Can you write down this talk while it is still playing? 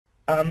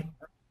Um,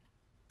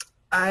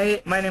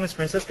 my name is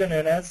Francisco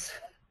Nunez,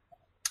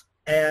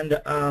 and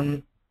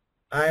I'm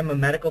a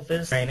medical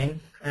physicist training.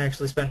 I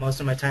actually spent most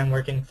of my time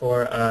working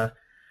for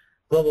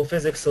Global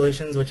Physics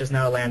Solutions, which is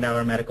now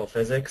Landauer Medical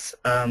Physics,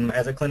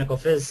 as a clinical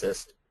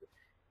physicist.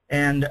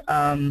 And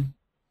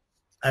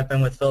I've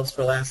been with Philips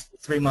for the last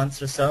 3 months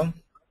or so,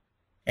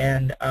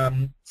 and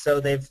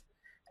so they've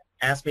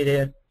asked me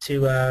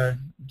to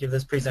give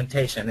this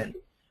presentation.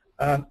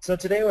 And so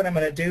today what I'm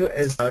going to do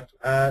is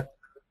about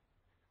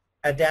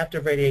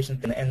adaptive radiation,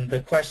 and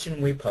the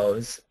question we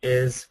pose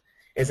is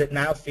it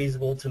now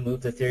feasible to move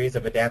the theories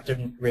of adaptive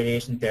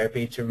radiation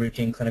therapy to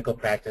routine clinical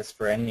practice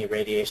for any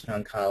radiation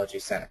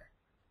oncology center?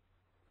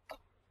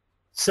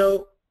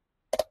 So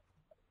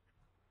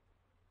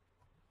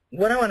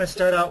what I want to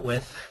start out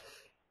with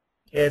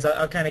is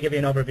I'll kind of give you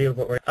an overview of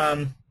what we're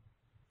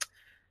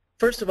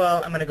first of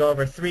all, I'm going to go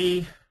over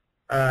 3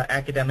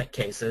 academic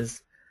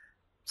cases,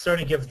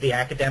 sort of give the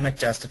academic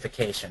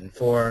justification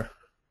for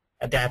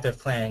adaptive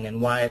planning and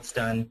why it's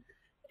done,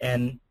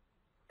 and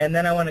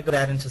then I want to go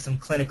that into some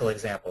clinical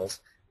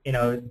examples. You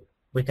know,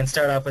 we can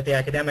start off with the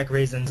academic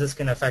reasons. This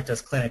can affect us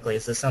clinically.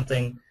 Is this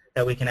something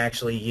that we can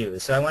actually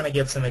use? So I want to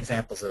give some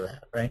examples of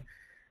that, right?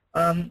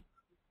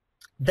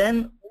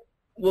 Then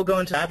we'll go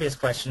into the obvious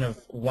question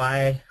of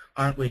why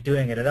aren't we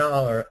doing it at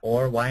all,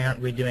 or why aren't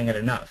we doing it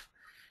enough?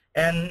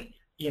 And,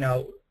 you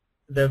know,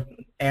 the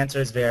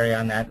answers vary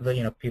on that.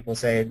 You know, people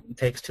say it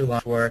takes too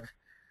long to work,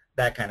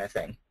 that kind of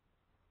thing.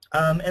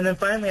 And then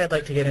finally, I'd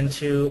like to get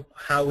into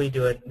how we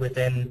do it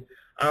within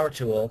our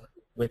tool,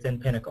 within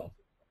Pinnacle.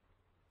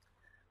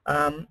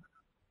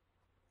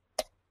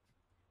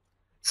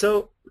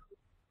 So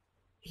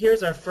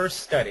here's our first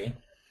study.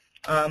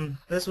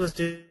 This was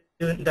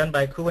done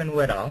by Ku and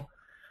et al.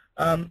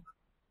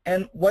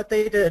 And what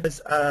they did is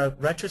a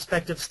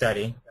retrospective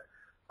study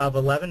of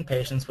 11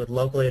 patients with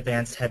locally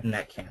advanced head and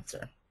neck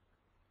cancer.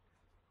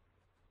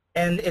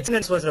 And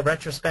this was a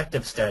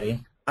retrospective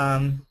study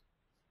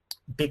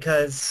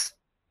because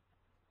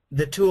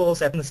the tools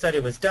that the study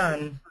was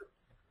done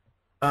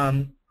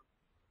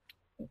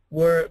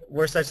were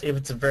such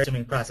it's a very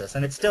consuming process,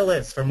 and it still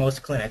is for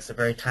most clinics a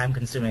very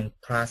time-consuming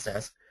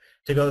process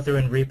to go through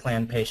and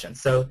replan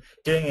patients. So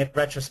doing it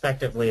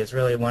retrospectively is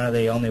really one of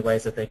the only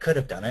ways that they could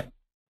have done it.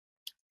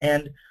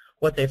 And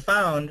what they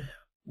found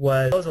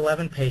was those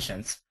 11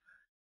 patients,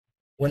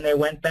 when they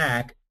went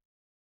back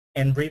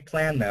and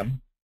replanned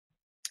them,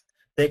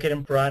 they could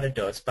improve a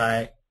dose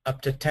by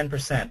up to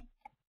 10%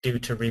 due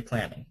to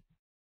replanning.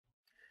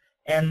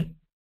 And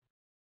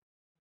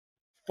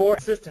for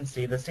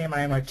consistency, the same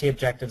IMRT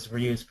objectives were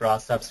used for all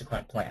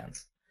subsequent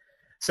plans.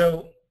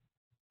 So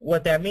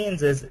what that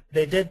means is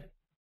they did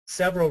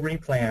several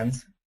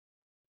replans,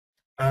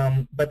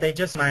 but they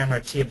just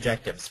IMRT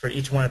objectives for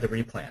each one of the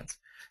replans.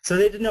 So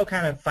they did no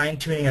kind of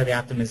fine-tuning of the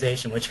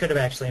optimization, which could have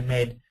actually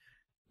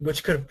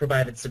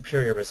provided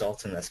superior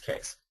results in this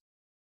case.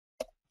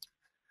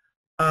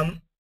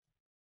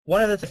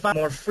 One of the things, the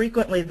more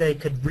frequently they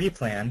could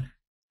replan,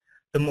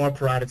 the more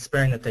parotid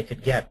sparing that they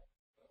could get.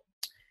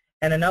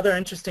 And another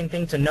interesting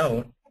thing to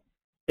note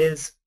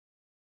is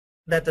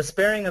that the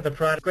sparing of the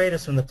parotid is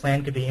greatest when the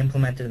plan could be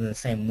implemented in the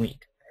same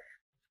week.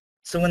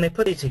 So when they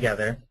put it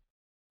together,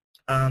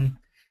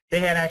 they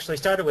had actually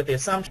started with the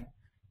assumption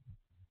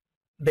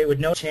they would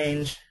no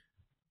change,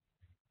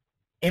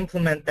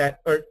 implement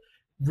that, or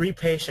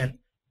repatient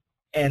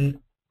and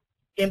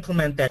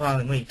implement that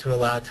following week to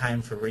allow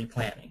time for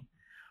replanning.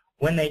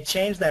 When they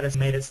changed that as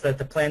made it so that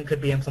the plan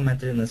could be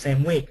implemented in the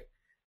same week,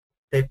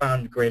 they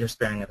found greater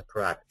sparing of the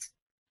parotids.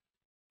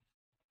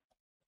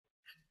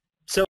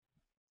 So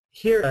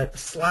here a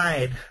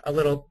slide, a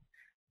little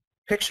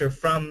picture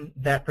from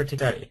that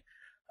particular study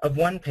of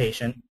one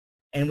patient,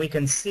 and we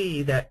can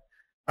see that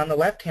on the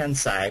left-hand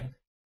side,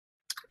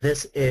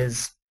 this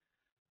is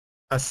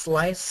a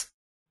slice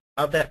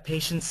of that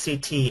patient's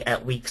CT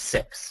at week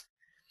 6.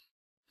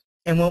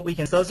 And what we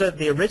can, those are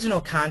the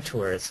original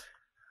contours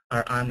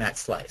are on that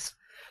slice.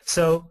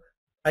 So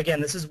again,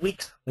 this is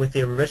weeks with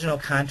the original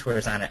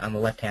contours on it on the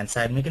left-hand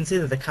side, and we can see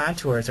that the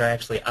contours are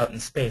actually out in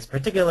space,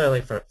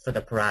 particularly for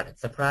the parotids.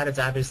 The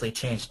parotids obviously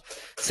changed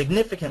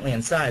significantly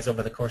in size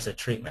over the course of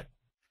treatment.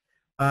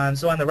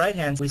 So on the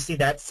right-hand, we see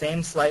that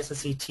same slice of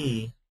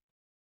CT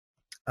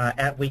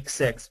at week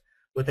 6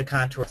 with the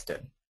contour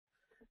listed.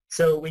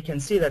 So we can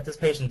see that this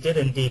patient did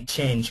indeed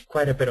change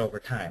quite a bit over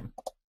time.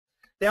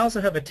 They also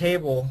have a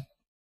table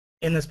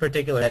in this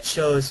particular that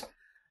shows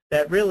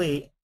that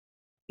really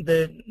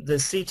the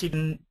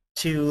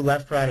CT2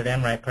 left parotid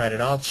and right parotid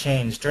all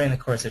changed during the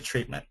course of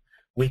treatment,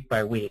 week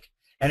by week.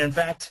 And in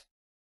fact,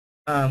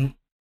 it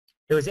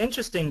was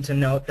interesting to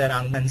note that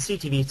on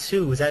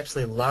CTV2 was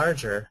actually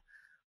larger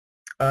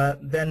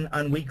than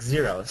on week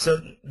 0. So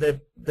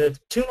the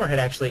tumor had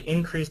actually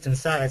increased in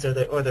size, or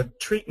the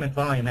treatment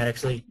volume had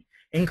actually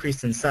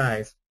increased in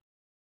size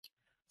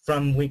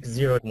from week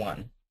 0 to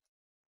 1.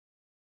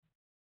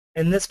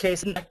 In this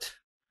case, in fact,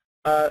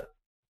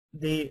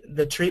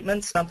 the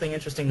treatments, something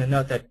interesting to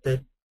note that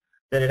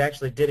it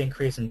actually did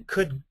increase and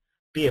could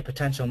be a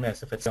potential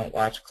miss if it's don't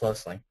watch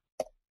closely.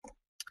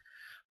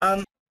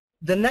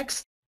 The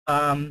next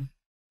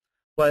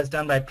was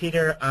done by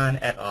Peter An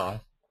et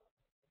al.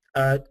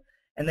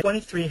 And the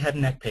 23 head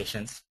and neck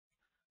patients.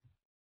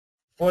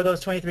 For those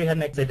 23 head and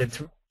neck, they did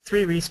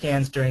three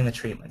rescans during the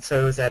treatment.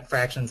 So it was at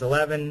fractions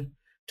 11,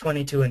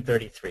 22, and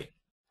 33.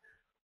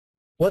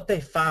 What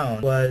they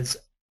found was,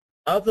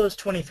 of those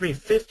 23,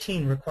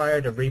 15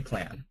 required a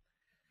replan.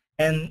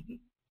 And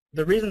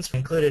the reasons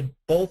included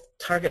both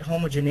target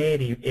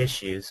homogeneity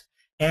issues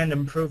and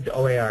improved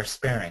OAR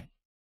sparing.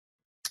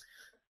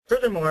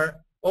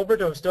 Furthermore,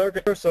 overdosed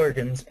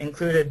organs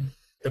included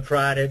the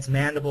parotids,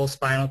 mandible,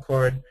 spinal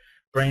cord,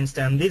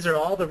 brainstem. These are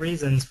all the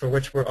reasons for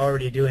which we're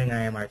already doing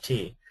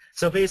IMRT.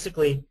 So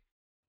basically,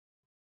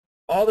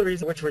 all the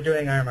reasons for which we're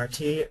doing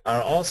IMRT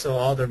are also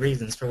all the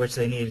reasons for which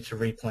they needed to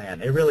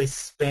replan. It really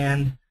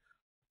spanned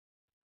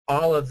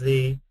all of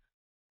the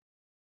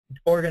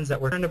organs that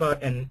we're concerned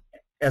about, and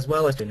as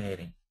well as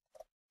donating.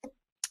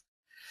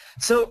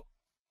 So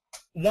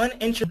one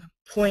interesting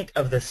point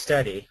of the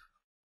study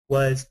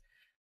was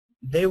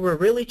they were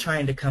really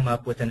trying to come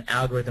up with an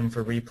algorithm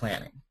for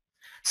replanning.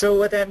 So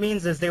what that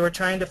means is they were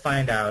trying to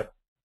find out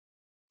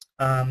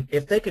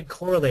if they could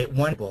correlate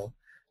one variable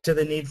to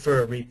the need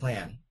for a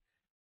replan.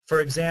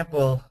 For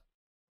example,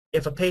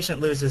 if a patient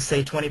loses,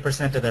 say,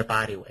 20% of their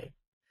body weight,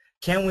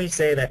 can we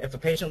say that if a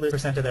patient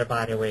loses 20% of their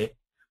body weight,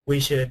 we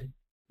should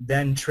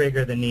then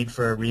trigger the need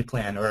for a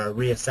replan or a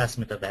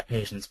reassessment of that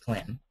patient's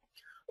plan?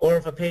 Or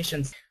if a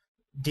patient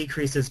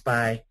decreases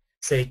by,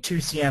 say, 2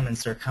 cm in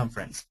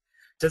circumference,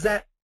 does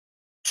that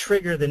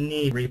trigger the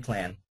need for a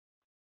replan?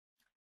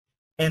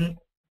 And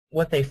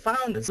what they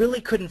found is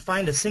really couldn't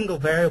find a single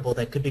variable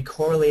that could be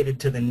correlated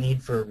to the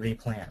need for a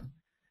replan.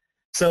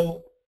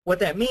 So what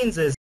that means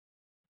is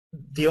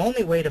the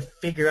only way to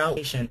figure out a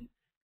patient,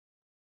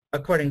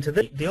 according to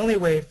the only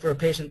way for a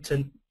patient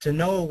to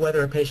know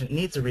whether a patient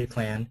needs a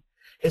replan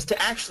is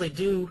to actually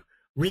do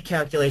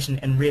recalculation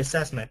and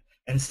reassessment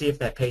and see if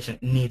that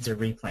patient needs a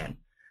replan.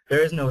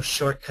 There is no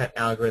shortcut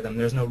algorithm.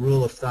 There's no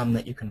rule of thumb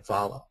that you can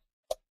follow.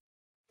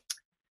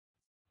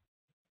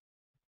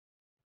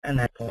 And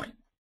that point.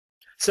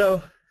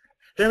 So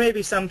there may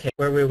be some cases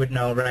where we would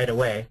know right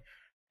away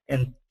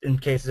in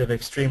cases of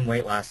extreme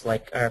weight loss,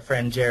 like our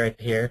friend Jared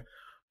here.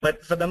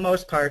 But for the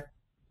most part,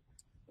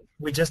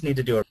 we just need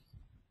to do it.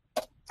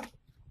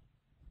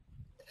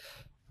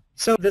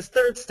 So this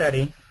third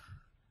study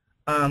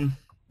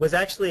was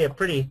actually a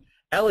pretty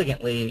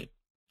elegantly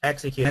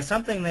executed. It's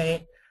something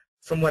they,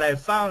 from what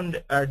I've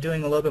found, are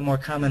doing a little bit more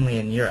commonly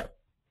in Europe.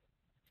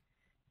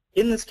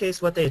 In this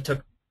case, what they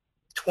took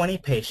 20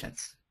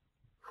 patients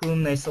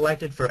whom they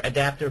selected for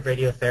adaptive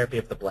radiotherapy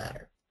of the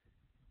bladder.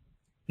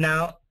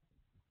 Now,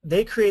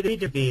 they created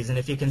 3 DVs, and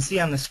if you can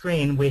see on the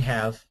screen, we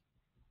have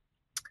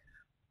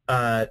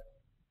a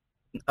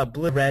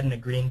blue, red, and a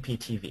green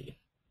PTV.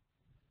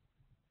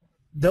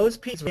 Those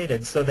PTVs were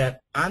created so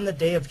that on the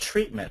day of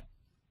treatment,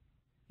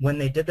 when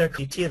they did their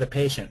CT of the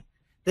patient,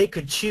 they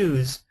could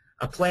choose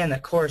a plan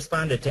that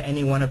corresponded to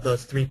any one of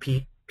those 3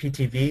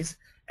 PTVs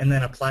and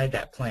then applied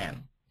that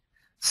plan.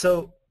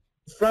 So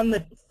from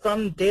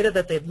data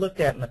that they've looked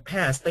at in the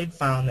past, they'd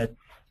found that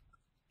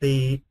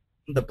the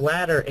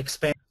bladder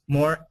expands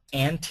more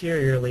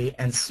anteriorly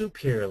and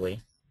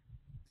superiorly.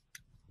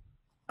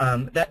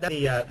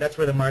 That's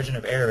where the margin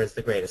of error is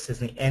the greatest,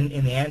 is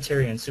in the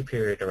anterior and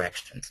superior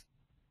directions.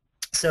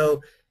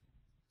 So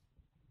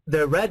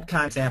the red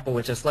example,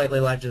 which is slightly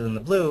larger than the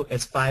blue,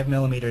 is 5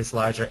 millimeters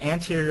larger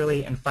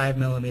anteriorly and 5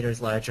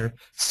 millimeters larger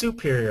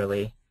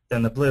superiorly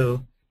than the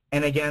blue.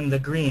 And again, the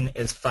green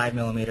is 5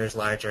 millimeters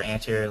larger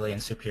anteriorly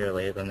and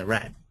superiorly than the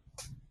red.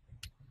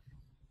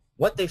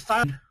 What they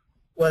found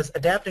was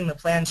adapting the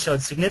plan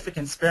showed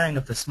significant sparing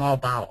of the small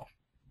bowel.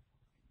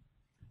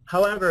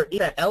 However, in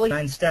that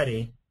elegant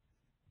study,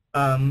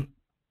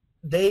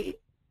 they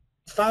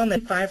found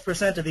that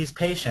 5% of these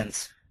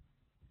patients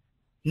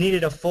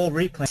needed a full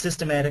replan,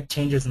 systematic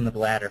changes in the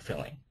bladder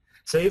filling.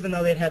 So even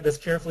though they'd had this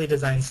carefully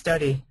designed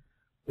study,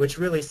 which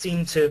really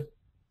seemed to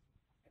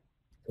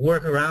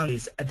work around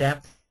these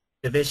adaptive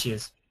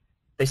issues,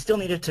 they still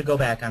needed to go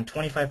back on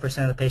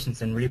 25% of the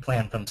patients and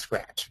replan from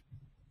scratch.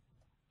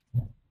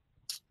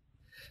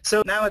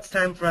 So now it's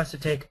time for us to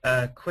take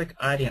a quick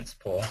audience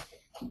poll.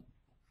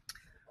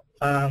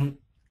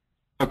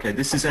 Okay,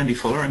 this is Andy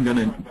Fuller. I'm going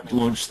to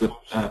launch the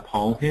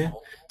poll here.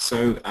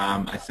 So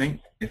I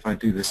think if I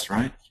do this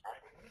right,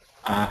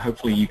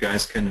 hopefully you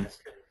guys can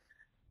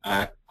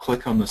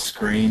click on the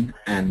screen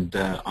and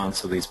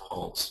answer these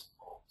polls.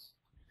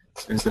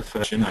 So here's the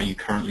first question: are you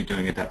currently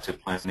doing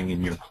adaptive planning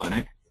in your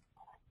clinic?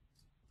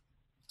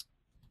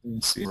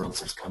 Let's see what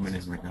else is coming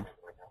in right now.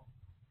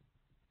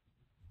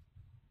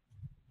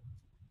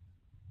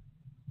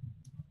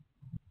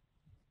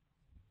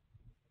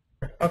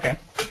 Okay,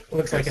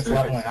 looks like it's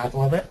leveling out a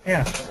little bit.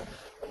 Yeah.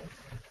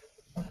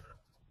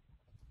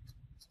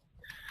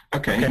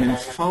 Okay, and in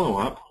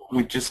follow-up,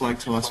 we'd just like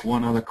to ask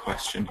one other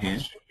question here.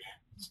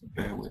 So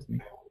bear with me.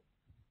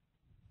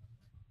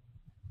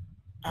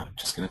 I'm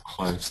just going to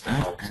close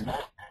that and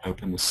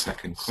open the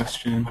second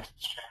question.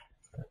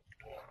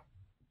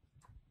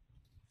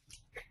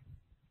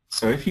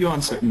 So if you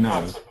answer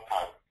no,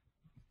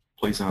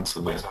 please answer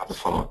the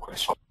follow-up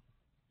question.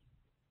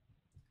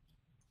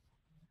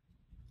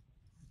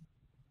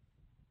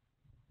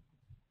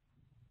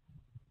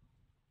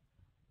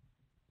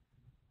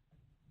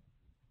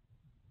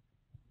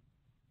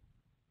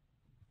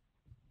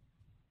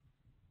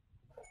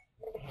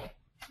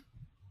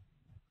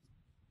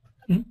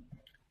 Hmm?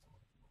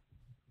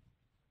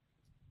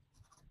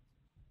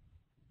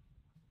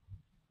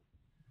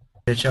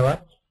 Did it show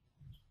up?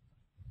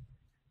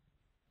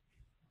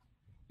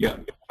 Yeah,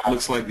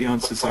 looks like the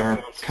answers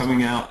are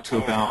coming out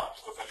to about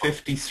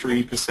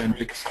 53%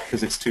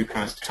 because it's too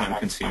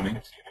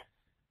time-consuming.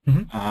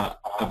 Mm-hmm.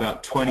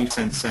 About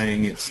 20%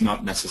 saying it's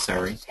not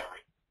necessary.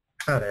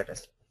 Oh, there it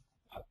is.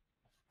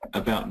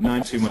 About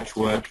 9 too much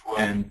work,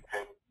 and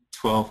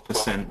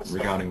 12%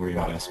 regarding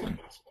reimbursement.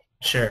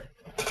 Sure.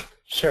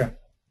 Sure.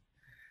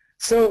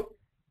 So,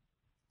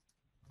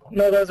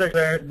 no, those are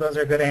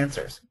good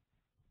answers.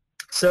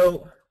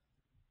 So,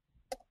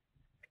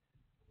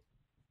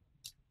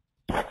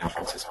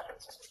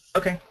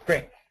 okay,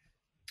 great.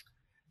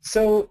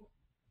 So,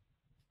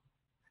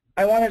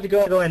 I wanted to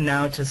go in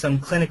now to some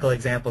clinical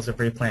examples of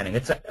replanning.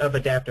 It's of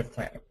adaptive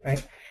planning,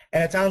 right?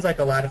 And it sounds like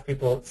a lot of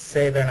people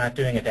say they're not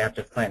doing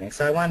adaptive planning.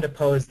 So I wanted to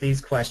pose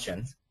these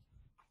questions.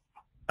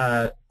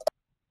 And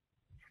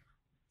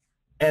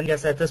I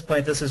guess at this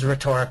point this is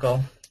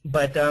rhetorical,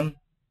 but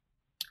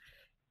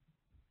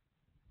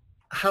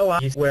how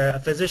often where a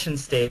physician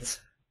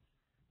states,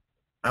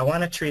 I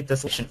want to treat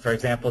this patient, for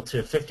example,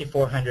 to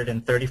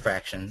 5,430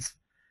 fractions,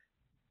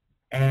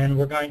 and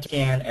we're going to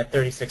scan at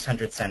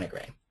 3,600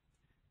 centigrade.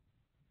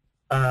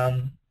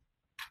 And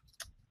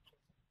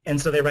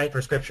so they write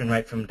prescription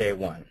right from day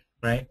one,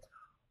 right?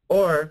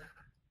 Or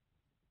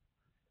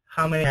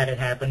how many had it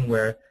happen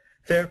where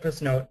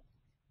therapists note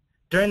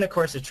during the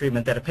course of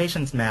treatment that a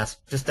patient's mask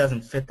just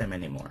doesn't fit them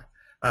anymore.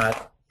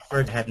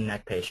 For a head and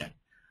neck patient,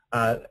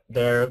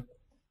 their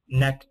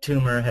neck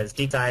tumor has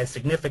decreased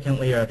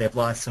significantly, or they've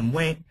lost some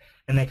weight,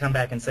 and they come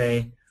back and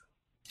say,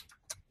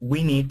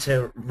 we need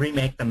to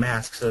remake the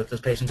mask so that this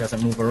patient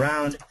doesn't move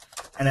around,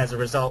 and as a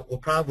result, we'll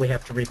probably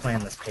have to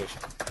replan this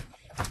patient.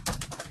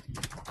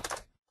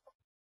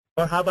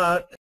 Or how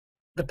about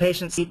the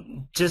patient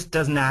just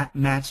does not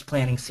match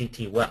planning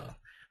CT well,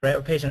 right?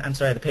 Or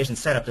the patient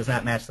setup does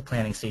not match the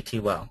planning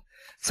CT well.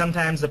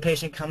 Sometimes the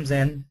patient comes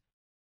in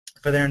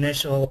for their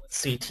initial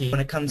CT.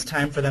 When it comes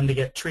time for them to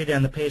get treated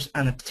on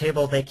the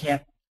table, they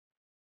can't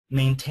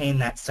maintain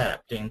that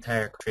setup the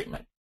entire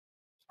treatment,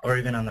 or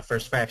even on the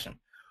first fraction.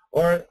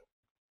 Or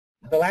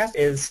the last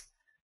is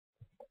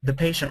the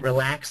patient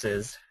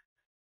relaxes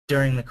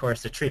during the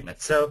course of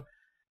treatment. So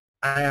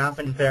I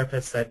often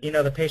therapists that,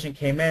 the patient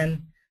came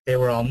in, they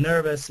were all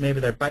nervous, maybe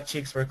their butt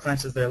cheeks were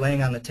clenched as they're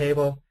laying on the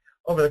table.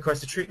 Over the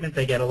course of treatment,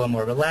 they get a little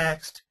more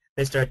relaxed.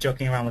 They start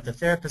joking around with the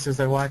therapist as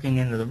they're walking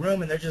into the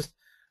room, and they're just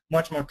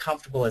much more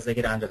comfortable as they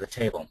get onto the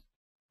table.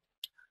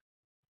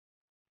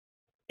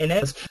 In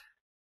it,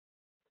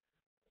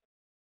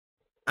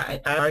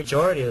 a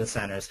majority of the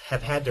centers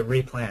have had to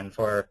replan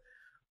for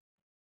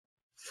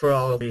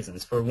all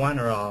reasons, for one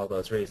or all of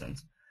those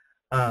reasons.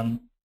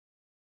 And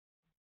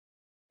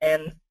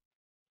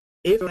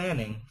if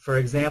planning, for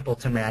example,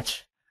 to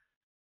match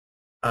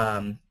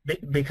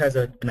because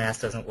a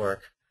mask doesn't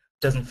work,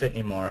 doesn't fit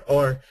anymore,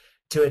 or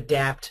to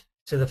adapt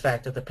to the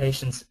fact that the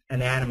patient's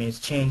anatomy is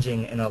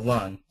changing in a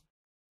lung,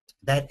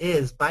 that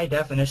is, by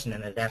definition,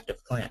 an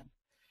adaptive plan.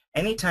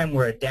 Anytime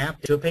we're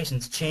adapting to a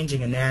patient's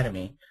changing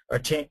anatomy or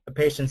a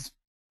patient's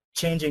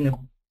changing,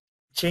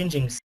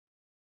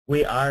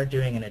 we are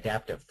doing an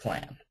adaptive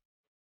plan.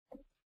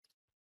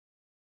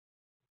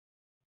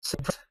 So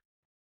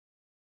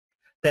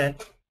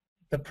that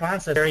the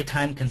process is very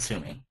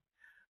time-consuming,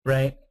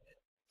 right?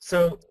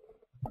 So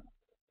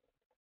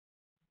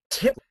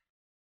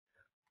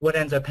what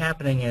ends up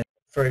happening is,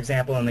 for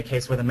example, in the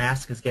case where the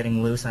mask is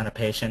getting loose on a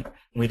patient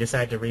and we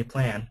decide to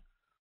replan,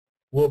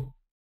 we'll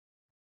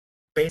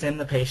base in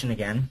the patient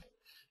again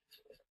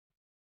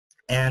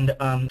and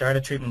start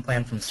a treatment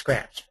plan from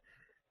scratch.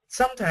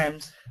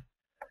 Sometimes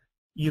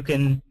you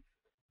can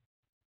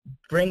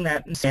bring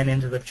that scan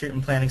into the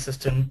treatment planning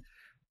system,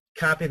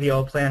 copy the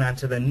old plan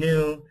onto the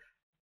new,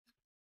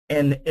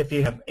 and if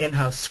you have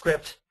in-house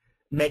script,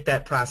 make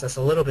that process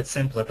a little bit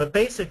simpler. But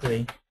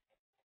basically,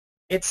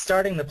 it's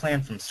starting the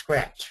plan from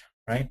scratch,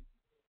 right?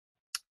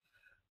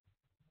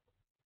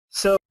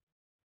 So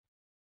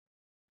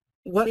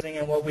what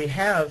we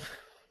have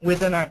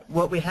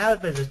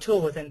as a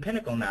tool within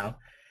Pinnacle now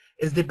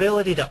is the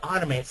ability to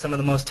automate some of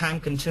the most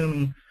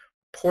time-consuming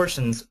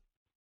portions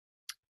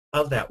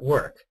of that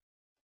work.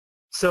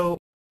 So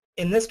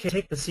in this case,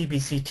 take the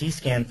CBCT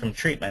scan from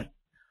treatment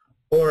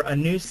or a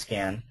new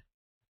scan,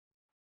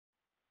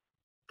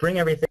 bring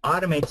everything,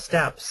 automate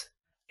steps,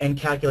 and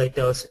calculate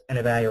those and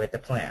evaluate the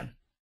plan.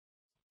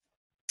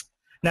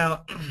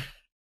 Now,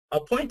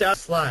 I'll point out a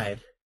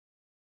slide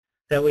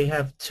that we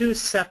have two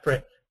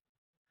separate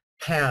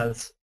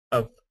paths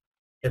of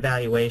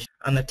evaluation.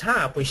 On the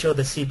top, we show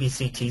the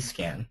CBCT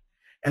scan,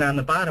 and on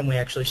the bottom, we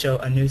actually show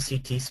a new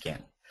CT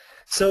scan.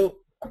 So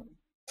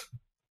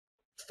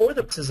for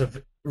the purposes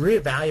of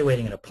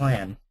reevaluating a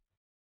plan,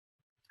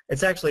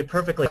 it's actually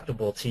perfectly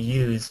acceptable to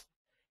use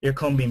your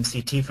cone beam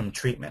CT from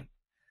treatment.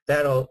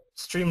 That'll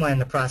streamline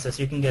the process.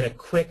 You can get a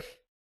quick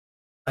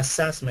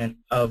assessment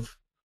of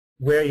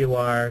where you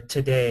are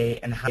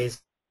today and how to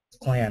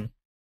plan,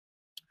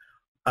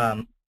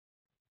 how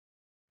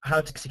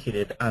to execute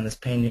it on this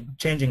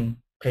changing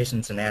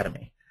patient's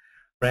anatomy,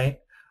 right?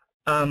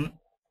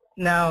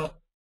 Now,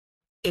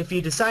 if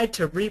you decide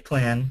to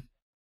replan,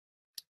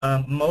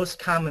 most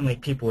commonly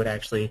people would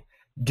actually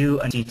do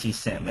a CT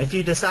sim. If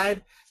you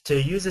decide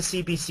to use a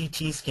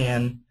CBCT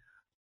scan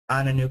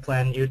on a new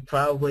plan, you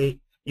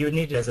would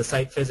need it as a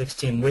site physics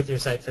team with your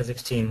site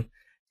physics team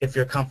if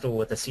you're comfortable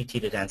with the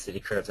CT to density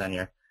curves on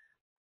your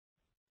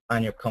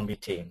cone beam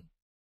team.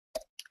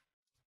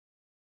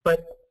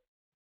 But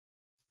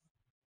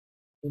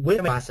with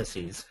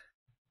processes,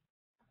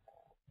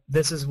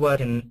 this is what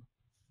can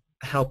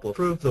help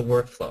improve the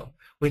workflow.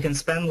 We can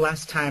spend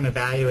less time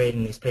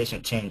evaluating these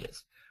patient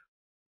changes.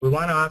 We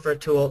want to offer a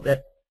tool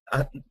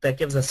that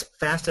gives us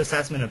fast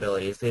assessment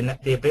abilities,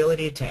 the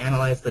ability to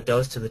analyze the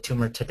dose to the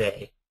tumor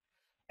today,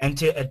 and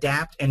to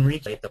adapt and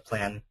recreate the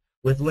plan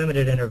with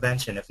limited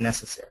intervention if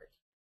necessary.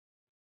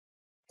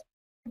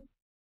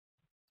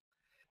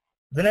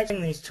 The next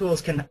thing, these tools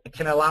can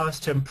allow us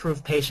to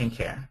improve patient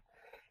care.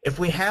 If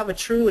we have a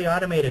truly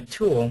automated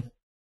tool,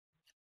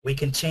 we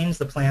can change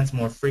the plans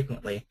more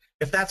frequently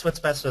if that's what's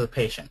best for the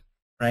patient,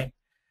 right?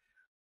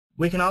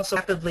 We can also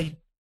rapidly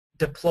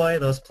deploy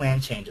those plan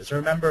changes.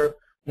 Remember,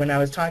 when I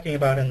was talking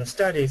about in the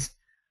studies,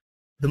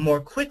 the more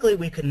quickly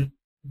we can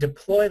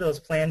deploy those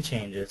plan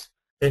changes,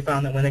 they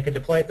found that when they could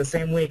deploy it the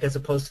same week as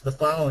opposed to the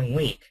following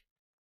week,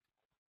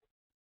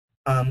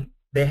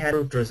 they had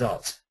improved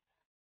results.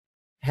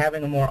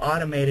 Having a more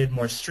automated,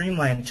 more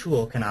streamlined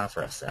tool can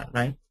offer us that,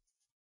 right?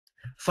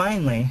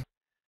 Finally,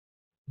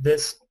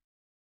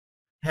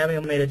 having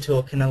an automated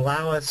tool can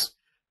allow us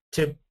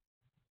to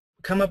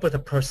come up with a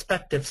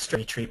prospective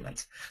strategy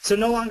treatments. So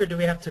no longer do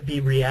we have to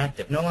be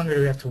reactive. No longer do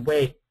we have to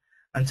wait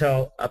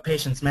until a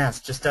patient's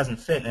mask just doesn't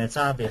fit and it's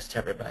obvious to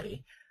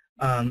everybody.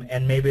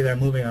 And maybe they're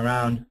moving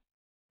around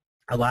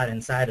a lot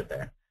inside of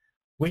there.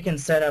 We can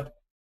set up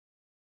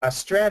a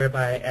strategy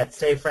by at,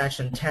 say,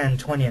 fraction 10,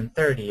 20, and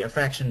 30, a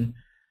fraction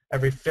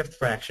every fifth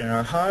fraction,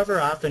 or however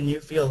often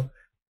you feel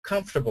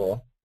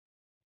comfortable,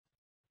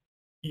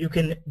 you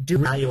can do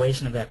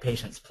evaluation of that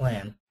patient's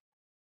plan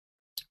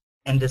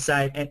and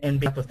decide and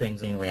be up with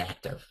things being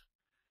reactive.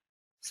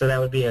 So that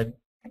would be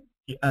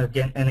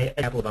again an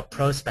example of a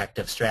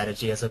prospective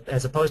strategy as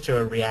opposed to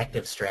a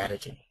reactive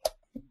strategy.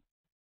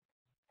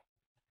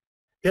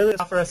 The other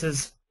thing for us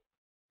is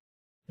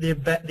the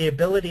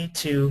ability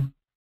to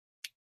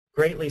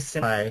greatly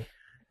simplify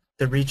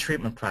the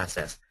retreatment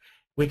process.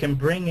 We can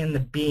bring in the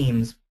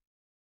beams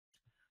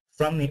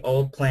from the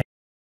old plan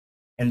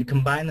and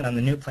combine them on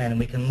the new plan, and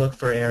we can look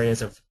for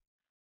areas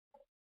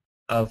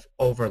of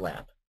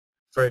overlap.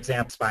 For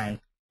example,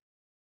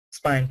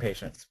 spine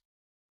patients.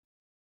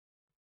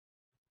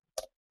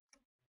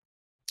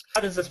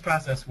 How does this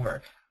process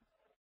work?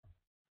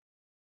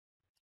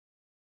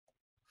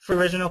 For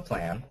original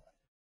plan,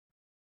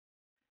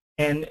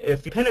 and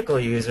if you're a Pinnacle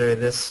user,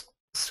 this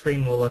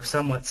screen will look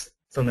somewhat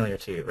familiar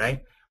to you,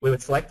 right? We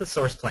would select the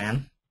source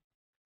plan,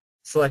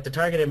 select the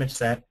target image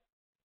set,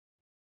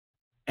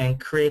 and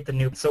create the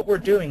new. So what we're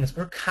doing is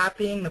we're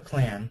copying the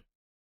plan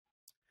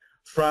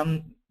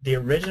from the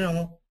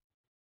original.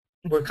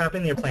 We're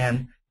copying the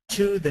plan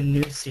to the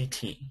new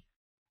CT,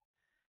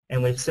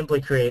 and we simply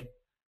click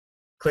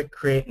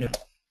Create New.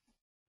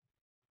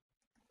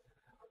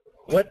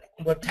 What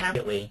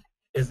happens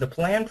is the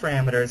plan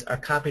parameters are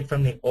copied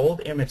from the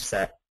old image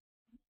set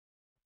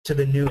to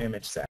the new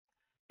image set,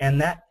 and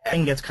that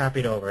thing gets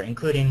copied over,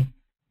 including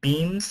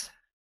beams,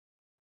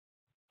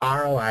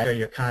 ROI, or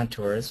your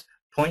contours,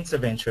 points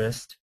of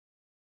interest,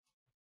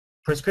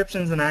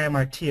 prescriptions and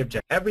IMRT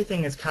objectives.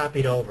 Everything is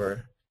copied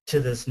over to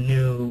this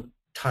new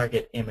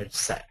target image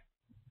set.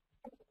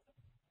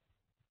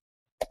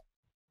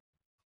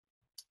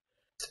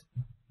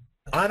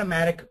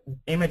 Automatic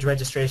image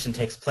registration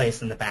takes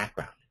place in the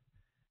background,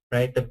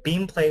 right? The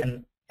beam plate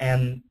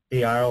and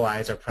the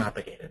ROIs are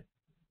propagated.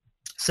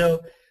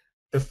 So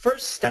the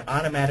first step,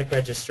 automatic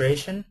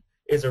registration,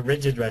 is a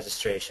rigid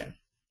registration.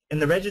 In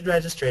the rigid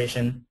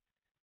registration,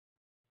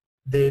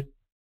 the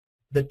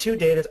two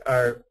data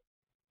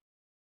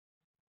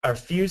are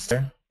fused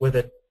with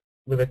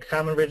a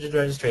common rigid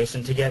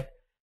registration to get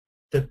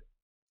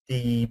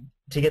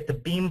the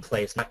beam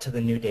placement to the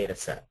new data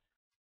set.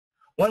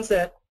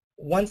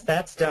 Once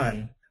that's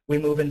done, we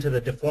move into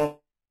the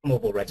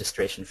deformable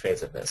registration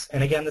phase of this.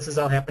 And again, this is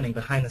all happening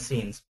behind the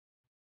scenes.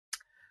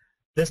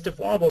 This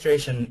deformable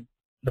registration,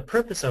 the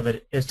purpose of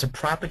it is to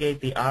propagate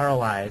the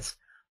ROIs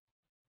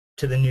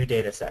to the new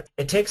data set.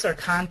 It takes our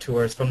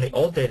contours from the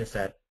old data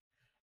set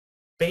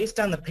based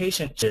on the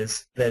patient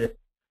that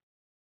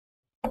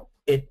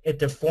it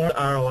deforms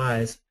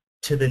ROIs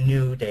to the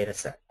new data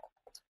set.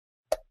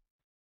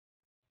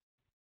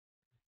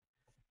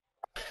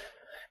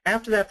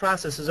 After that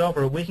process is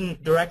over, we can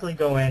directly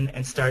go in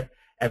and start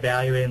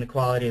evaluating the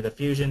quality of the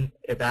fusion,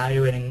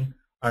 evaluating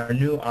our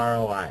new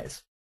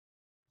ROIs.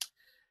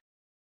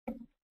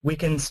 We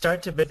can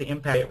start to the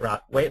impact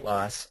weight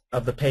loss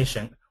of the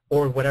patient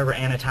or whatever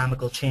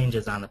anatomical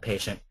changes on the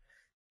patient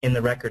in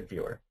the record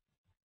viewer.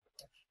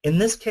 In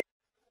this case,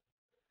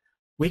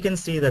 we can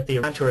see that the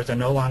contours are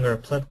no longer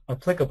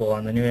applicable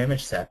on the new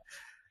image set.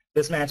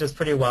 This matches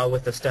pretty well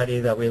with the study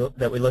that we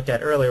looked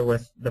at earlier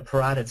with the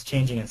parotids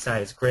changing in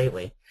size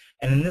greatly.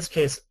 And in this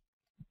case,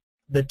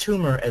 the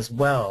tumor as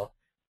well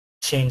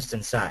changed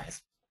in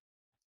size.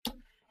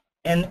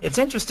 And it's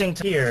interesting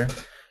to hear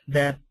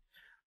that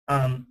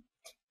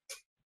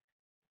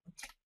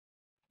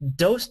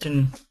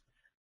dosing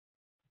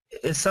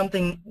is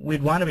something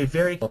we'd want to be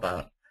very careful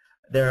about.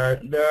 There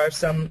is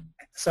some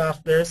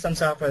software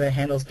that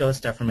handles dose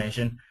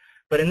deformation,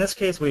 but in this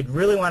case we'd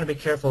really want to be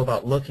careful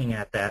about looking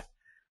at that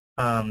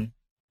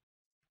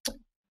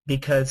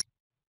because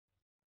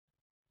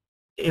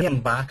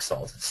in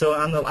voxels. So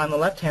on the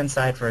left-hand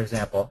side, for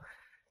example,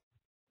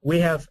 we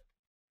have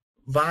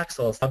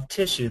voxels of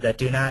tissue that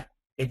do not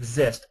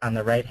exist on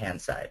the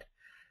right-hand side.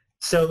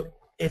 So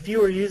if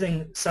you were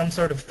using some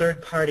sort of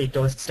third-party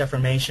dose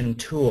deformation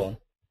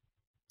tool,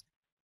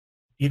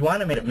 you'd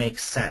want to make it make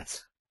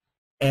sense.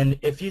 And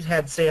if you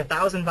had, say,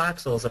 1,000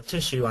 voxels of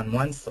tissue on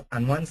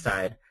one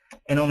side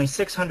and only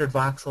 600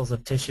 voxels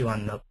of tissue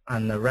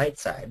on the right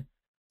side,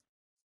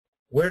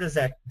 where does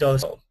that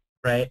dose go,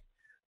 right?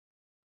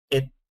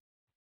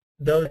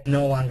 Those are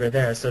no longer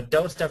there. So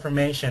dose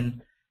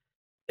deformation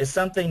is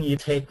something you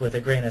take with a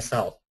grain of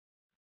salt.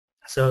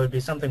 So it would be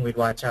something we'd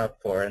watch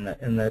out for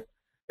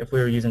if we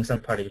were using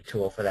some party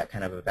tool for that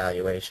kind of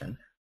evaluation.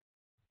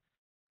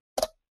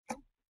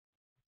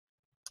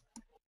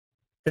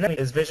 The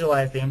next is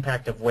visualize the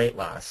impact of weight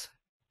loss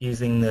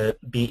using the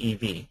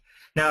BEV.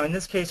 Now in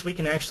this case we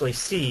can actually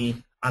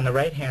see on the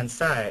right hand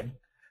side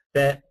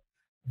that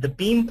the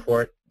beam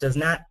port does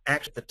not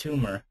act the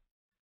tumor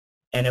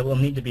and it will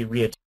need to be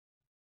readjusted.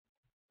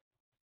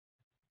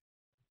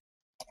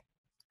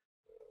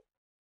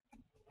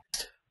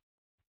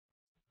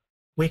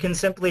 We can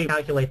simply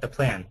calculate the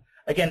plan.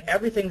 Again,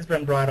 everything's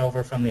been brought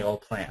over from the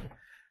old plan.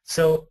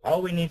 So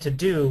all we need to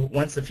do,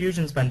 once the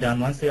fusion's been done,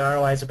 once the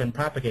ROIs have been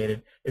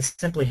propagated, is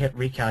simply hit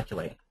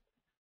recalculate.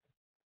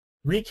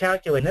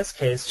 Recalculate in this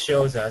case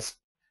shows us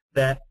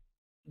that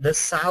this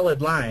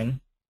solid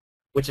line,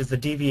 which is the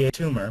deviated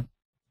tumor,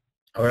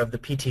 or of the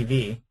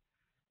PTV,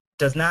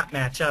 does not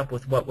match up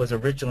with what was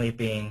originally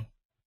being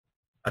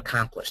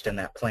accomplished in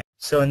that plan.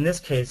 So in this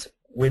case,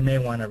 we may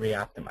want to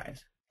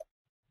re-optimize,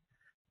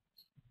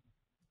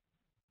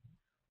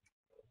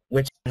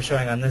 which I'm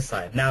showing on this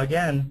slide. Now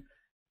again,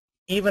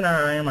 even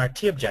our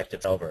IMRT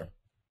objective's over.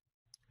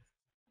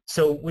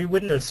 So we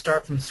wouldn't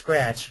start from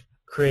scratch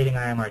creating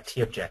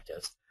IMRT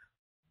objectives.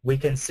 We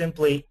can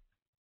simply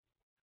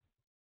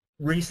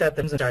reset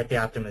them and start the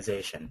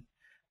optimization.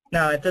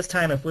 Now at this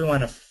time, if we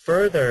want to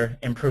further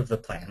improve the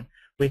plan,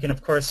 we can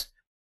of course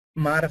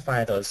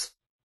modify those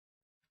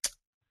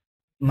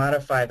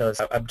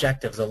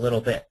objectives a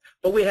little bit.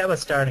 But we have a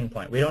starting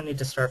point. We don't need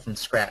to start from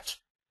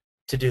scratch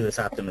to do this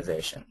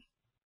optimization.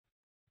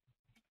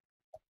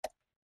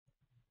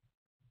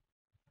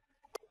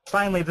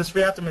 Finally, this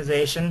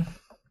re-optimization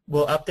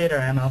will update our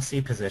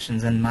MLC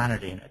positions and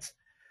monitor units.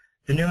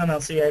 The new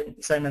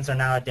MLC segments are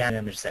now a data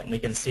image set, and we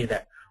can see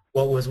that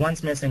what was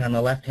once missing on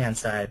the left-hand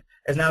side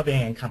is now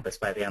being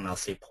encompassed by the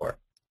MLC port.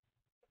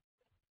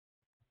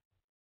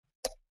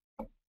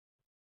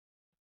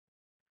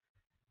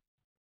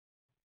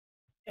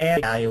 And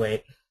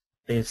evaluate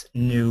these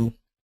new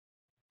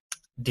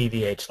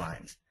DVH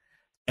lines.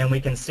 And we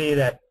can see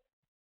that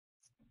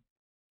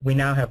we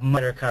now have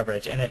better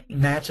coverage, and it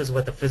matches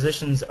what the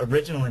physician's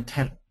original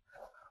intent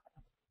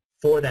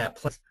for that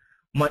plan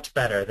much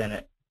better than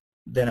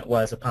it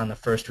was upon the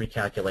first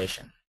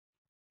recalculation.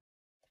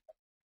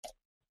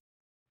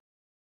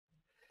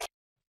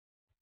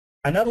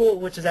 Another tool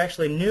which is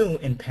actually new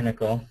in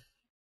Pinnacle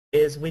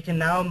is we can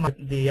now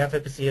monitor the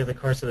efficacy of the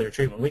course of their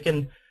treatment.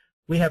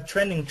 We have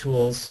trending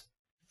tools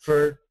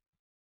for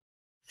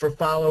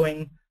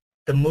following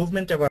the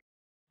movement of our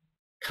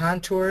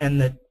contour and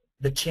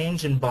the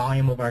change in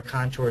volume of our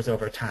contours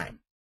over time.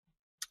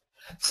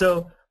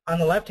 So on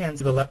the left hand,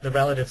 the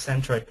relative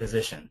centroid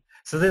position.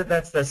 So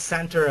that's the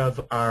center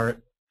of our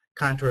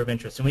contour of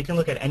interest, and we can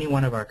look at any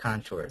one of our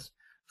contours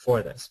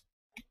for this.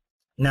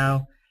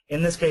 Now,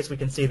 in this case, we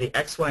can see the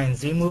X, Y, and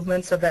Z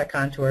movements of that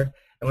contour,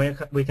 and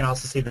we can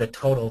also see the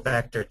total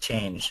vector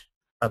change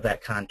of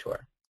that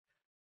contour.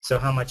 So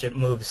how much it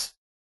moves,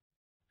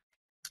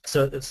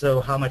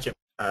 so how much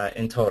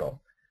in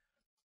total.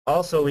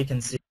 Also, we can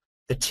see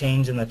the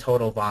change in the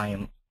total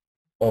volume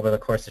over the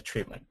course of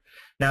treatment.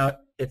 Now,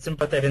 it's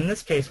important that in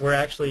this case, we're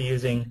actually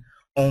using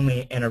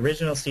only an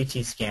original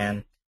CT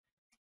scan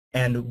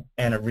and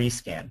a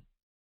rescan.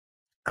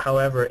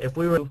 However, if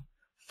we were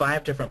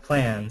 5 different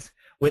plans,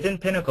 within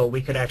Pinnacle,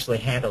 we could actually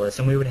handle this,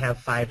 and we would have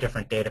 5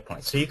 different data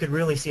points. So you could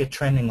really see it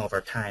trending over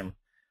time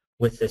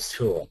with this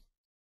tool.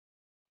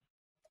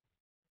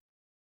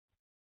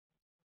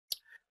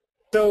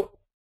 So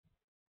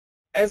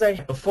as I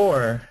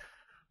before,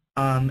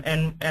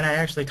 and I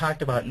actually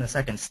talked about in the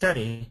second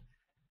study,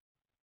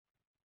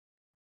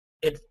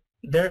 it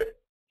there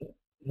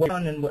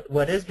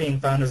what is being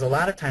found is a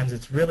lot of times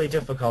it's really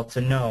difficult to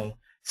know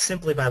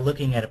simply by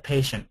looking at a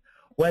patient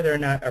whether or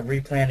not a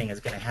replanting is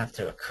going to have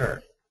to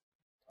occur.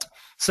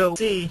 So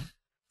see,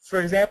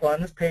 for example, on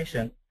this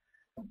patient,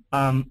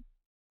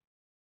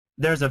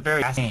 there's a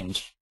very fast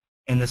change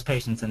in this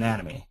patient's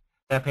anatomy.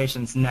 That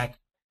patient's neck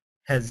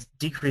has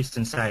decreased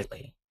in size.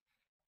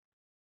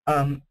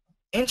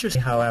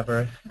 Interesting,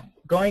 however,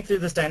 going through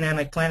this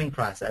dynamic planning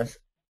process,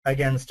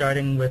 again,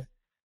 starting with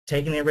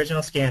taking the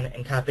original scan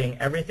and copying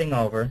everything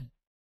over,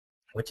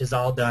 which is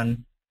all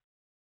done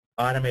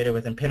automated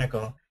within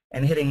Pinnacle,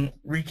 and hitting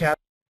recap,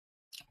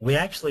 we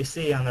actually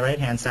see on the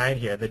right-hand side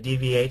here the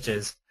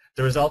DVHs,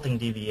 the resulting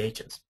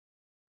DVHs.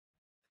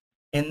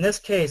 In this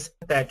case,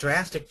 that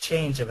drastic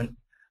change of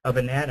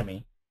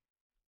anatomy,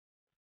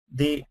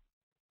 the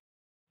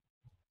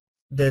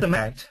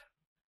impact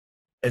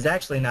is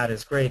actually not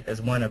as great as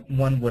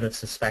one would have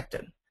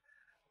suspected.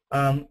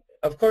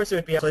 Of course, it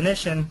would be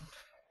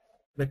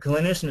the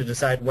clinician to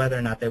decide whether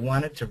or not they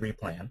wanted to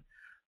replan,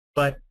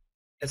 but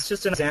it's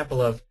just an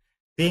example of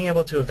being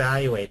able to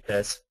evaluate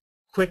this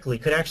quickly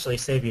could actually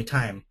save you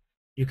time.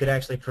 You could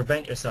actually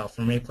prevent yourself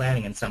from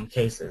replanning in some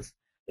cases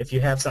if you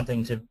have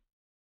something to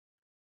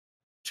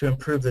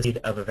improve the speed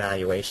of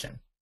evaluation.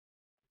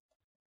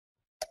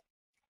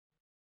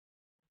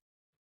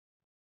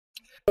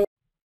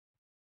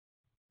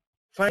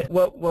 What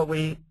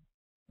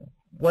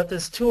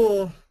this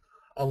tool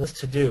allows us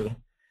to do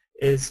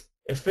is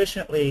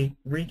efficiently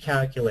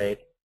recalculate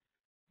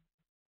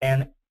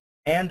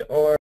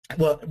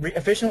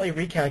efficiently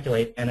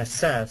recalculate and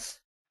assess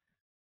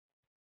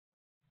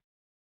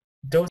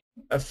dose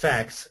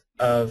effects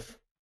of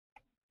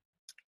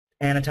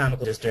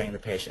anatomical during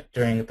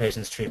the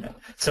patient's treatment.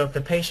 So if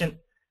the patient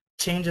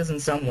changes in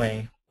some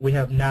way, we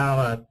have now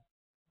a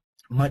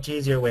much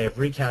easier way of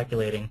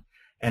recalculating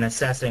and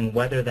assessing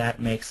whether that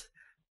makes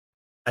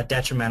a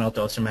detrimental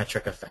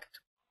dosimetric effect.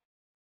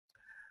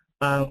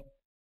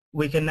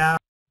 We can now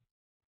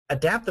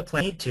adapt the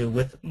plan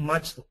with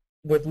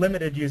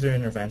limited user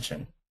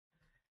intervention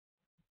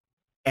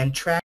and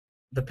track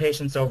the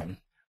patient's over,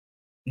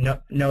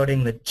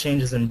 noting the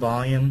changes in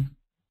volume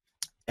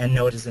and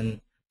notice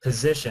in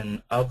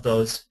position of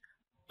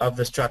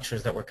the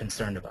structures that we're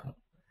concerned about.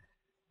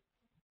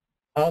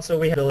 Also,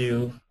 we have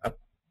to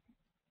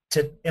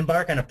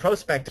embark on a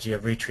prospective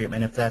of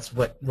retreatment if that's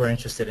what we're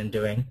interested in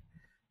doing.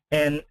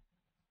 And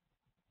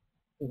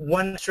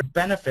one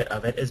benefit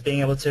of it is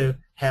being able to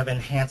have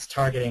enhanced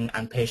targeting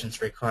on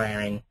patients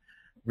requiring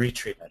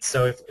retreatment.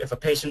 So if a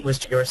patient was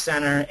to your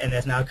center and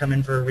has now come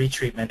in for a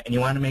retreatment and you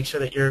want to make sure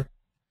that your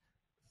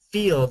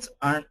fields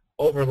aren't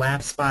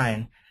overlap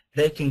spine,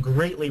 they can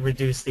greatly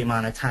reduce the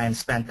amount of time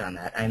spent on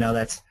that. I know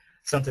that's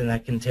something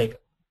that can take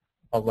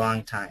a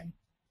long time.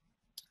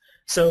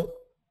 So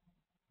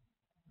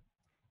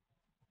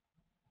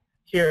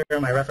here are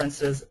my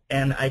references,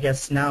 and I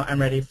guess now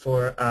I'm ready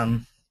for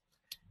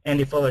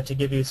Andy Fuller to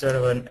give you sort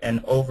of an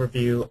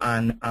overview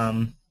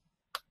on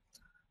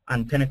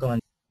Pinnacle.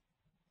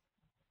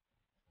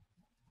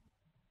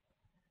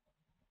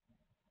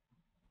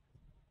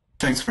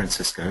 Thanks,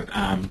 Francisco.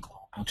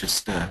 I'll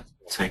just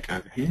take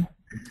over here.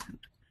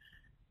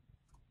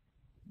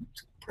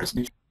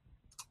 Presentation.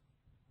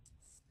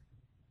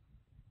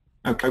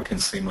 Okay, I can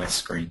see my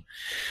screen.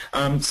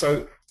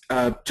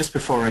 Just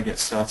before I get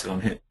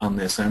started on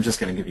this, I'm just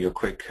going to give you a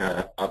quick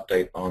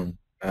update on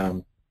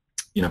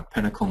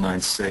Pinnacle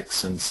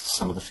 9.6 and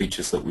some of the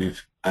features that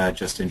we've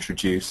just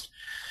introduced.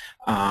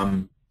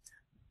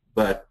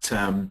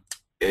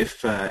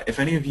 If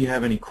any of you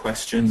have any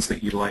questions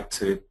that you'd like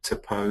to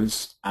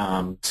pose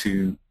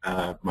to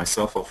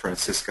myself or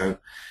Francisco,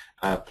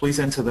 please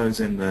enter those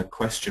in the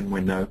question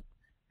window,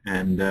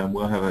 and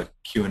we'll have a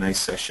Q&A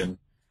session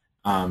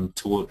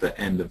toward the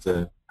end of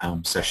the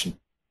session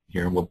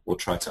here, and we'll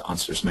try to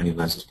answer as many of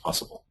those as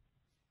possible.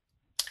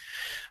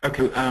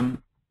 Okay,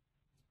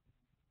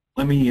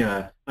 let me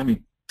tell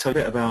you a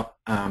bit about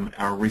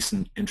our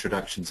recent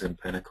introductions in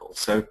Pinnacle.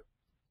 So,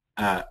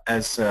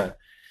 as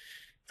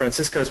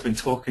Francisco's been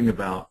talking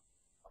about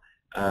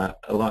a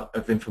lot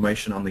of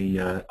information on the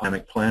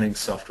dynamic planning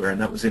software,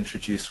 and that was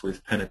introduced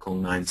with Pinnacle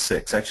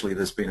 9.6. Actually,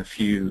 there's been a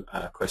few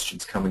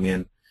questions coming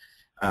in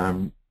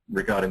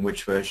regarding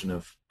which version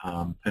of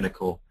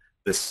Pinnacle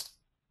this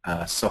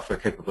software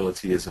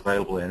capability is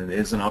available in, and it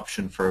is an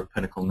option for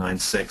Pinnacle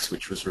 9.6,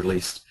 which was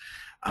released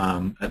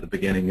at the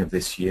beginning of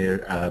this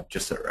year,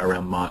 just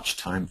around March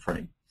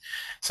timeframe.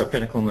 So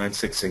Pinnacle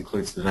 9.6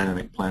 includes the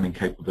dynamic planning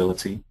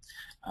capability.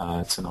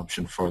 It's an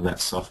option for that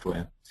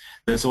software.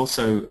 There's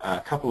also a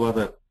couple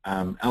other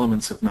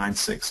elements of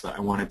 9.6 that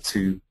I wanted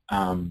to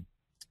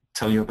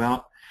tell you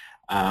about,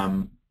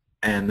 and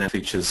that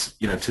features,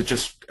 to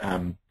just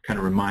kind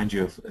of remind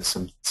you of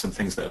some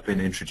things that have been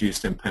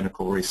introduced in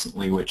Pinnacle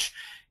recently, which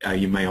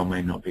you may or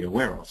may not be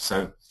aware of.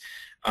 So,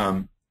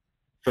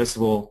 first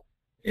of all,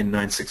 in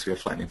 9.6 we have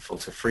flattening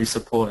filter free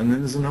support, and then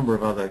there's a number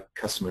of other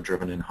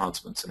customer-driven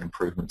enhancements and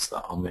improvements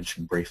that I'll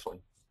mention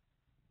briefly.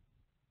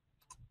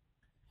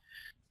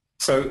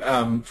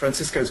 So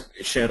Francisco's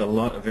shared a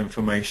lot of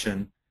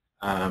information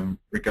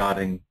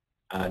regarding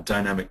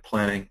dynamic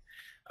planning.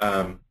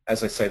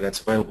 As I say,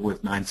 that's available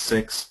with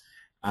 9.6,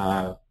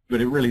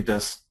 but it really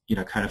does,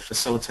 kind of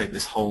facilitate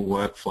this whole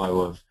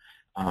workflow of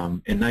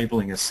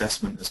enabling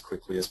assessment as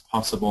quickly as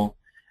possible,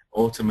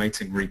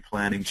 automating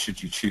replanning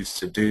should you choose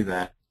to do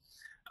that.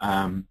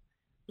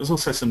 There's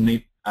also some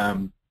neat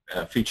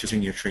features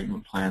in your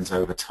treatment plans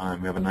over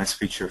time. We have a nice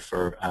feature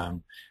for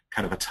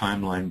kind of a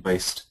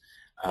timeline-based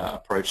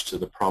approach to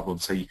the problem,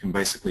 so you can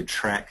basically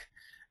track,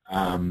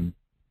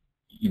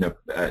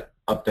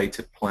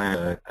 updated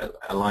plan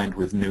aligned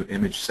with new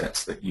image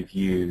sets that you've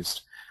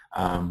used,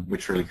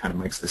 which really kind of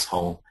makes this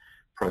whole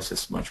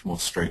process much more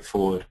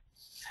straightforward.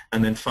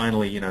 And then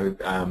finally,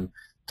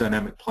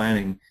 dynamic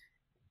planning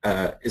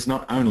is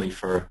not only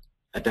for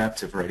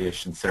adaptive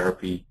radiation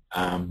therapy.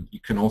 You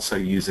can also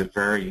use it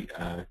very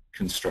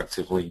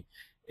constructively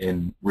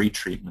in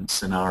retreatment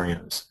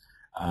scenarios,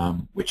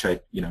 which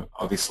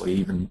obviously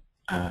even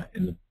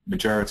in the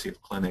majority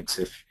of clinics,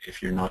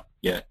 if you're not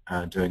yet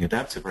doing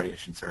adaptive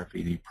radiation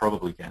therapy, you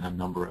probably get a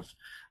number of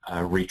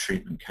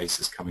retreatment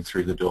cases coming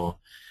through the door.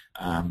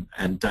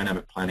 And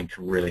dynamic planning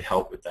can really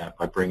help with that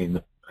by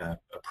bringing a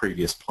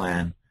previous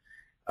plan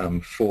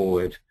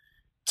forward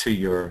to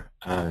your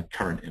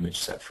current image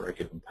set for a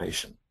given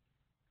patient.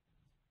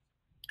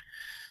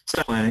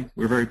 So planning,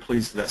 we're very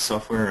pleased with that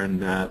software,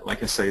 and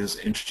like I say, it was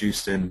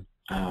introduced in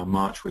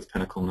March with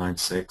Pinnacle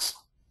 9.6.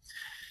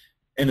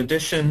 In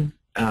addition,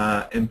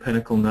 in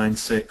Pinnacle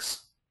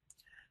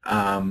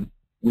 9.6,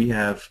 we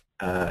have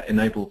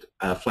enabled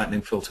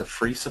flattening filter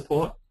free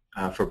support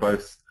for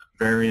both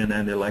Varian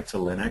and Elekta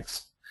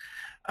Linux.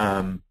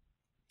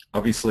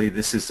 Obviously,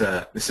 this is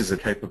a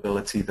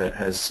capability that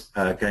has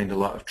gained a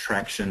lot of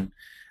traction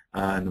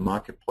in the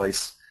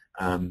marketplace.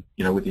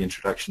 With the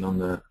introduction on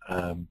the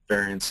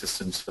Varian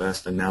systems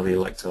first, and now the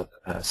Elekta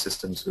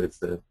systems with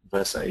the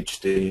Versa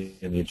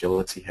HD and the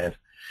Agility head,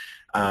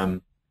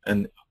 and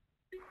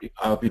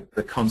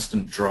the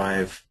constant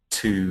drive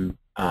to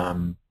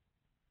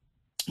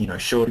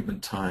short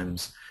treatment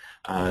times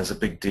is a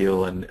big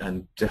deal,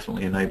 and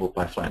definitely enabled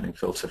by flattening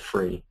filter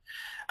free.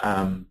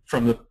 From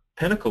the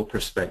Pinnacle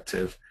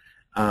perspective,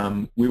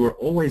 we were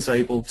always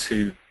able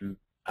to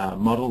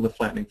model the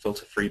flattening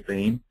filter free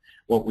beam.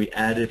 What we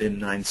added in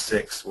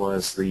 9.6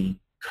 was the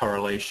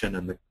correlation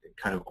and the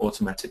kind of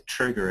automatic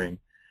triggering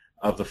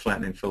of the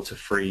flattening filter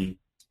free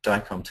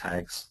DICOM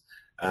tags,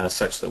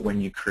 such that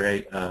when you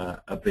create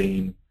a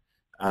beam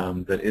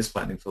that is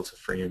flattening filter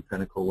free in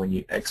Pinnacle, when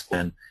you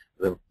export,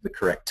 the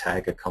correct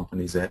tag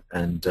accompanies it,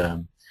 and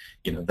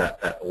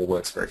that all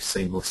works very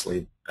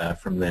seamlessly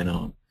from then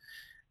on.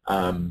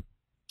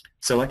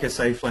 So like I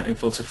say, flattening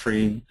filter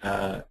free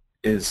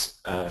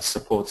is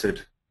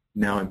supported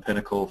now in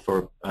Pinnacle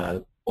for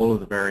all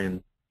of the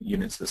Varian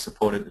units that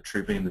support it, the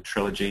TrueBeam, the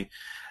Trilogy,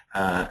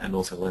 and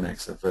also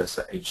Linux, the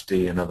Versa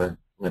HD, and other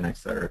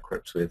Linux that are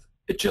equipped with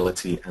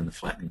Agility and the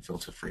flattening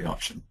filter free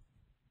option.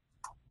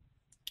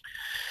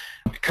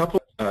 A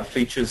couple of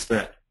features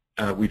that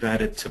we've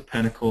added to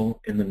Pinnacle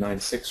in the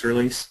 9.6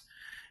 release.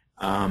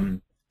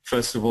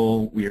 First of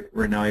all,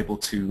 we're now able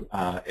to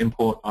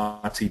import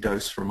RT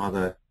dose from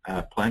other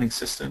planning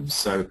systems.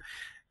 So,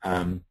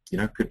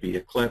 could be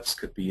Eclipse,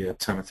 could be a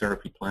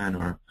thermotherapy plan,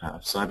 or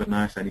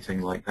CyberKnife,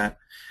 anything like that.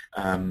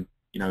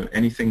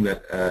 Anything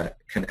that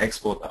can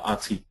export the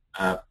RT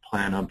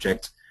plan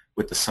object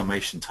with the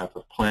summation type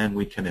of plan,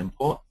 we can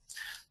import.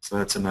 So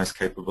that's a nice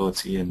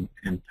capability in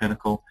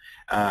Pinnacle.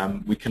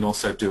 We can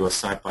also do a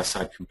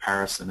side-by-side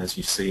comparison, as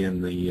you see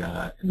in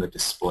the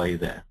display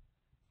there.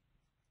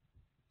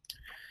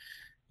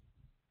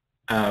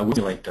 We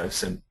simulate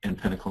dose in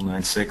Pinnacle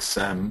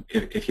 9.6.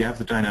 If you have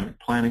the dynamic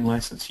planning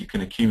license, you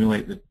can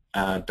accumulate the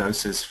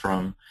doses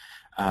from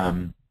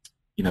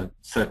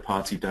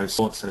third-party dose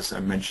sorts, as I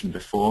mentioned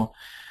before.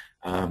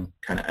 Kind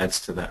of adds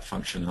to that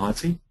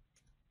functionality.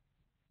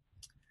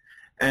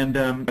 And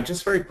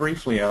just very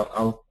briefly,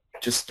 I'll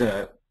just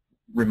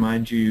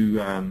remind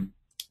you,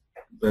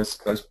 those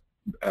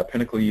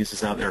Pinnacle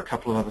users out there, a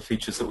couple of other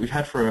features that we've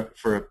had for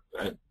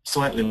a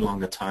slightly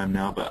longer time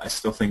now, but I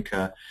still think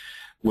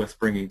worth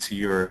bringing to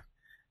your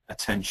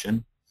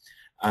attention.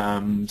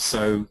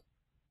 The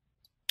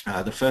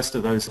first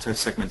of those is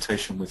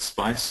segmentation with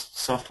SPICE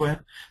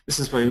software. This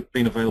has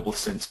been available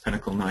since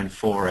Pinnacle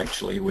 9.4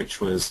 actually, which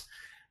was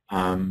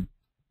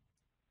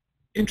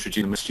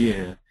introduced last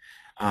year.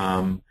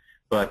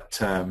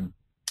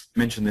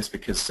 Mention this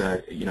because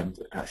I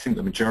think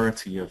the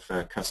majority of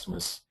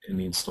customers in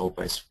the installed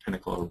base of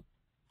Pinnacle are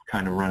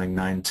kind of running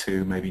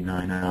 9.2, maybe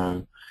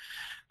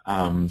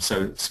 9.0.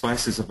 So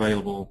SPICE is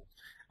available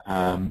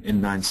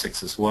in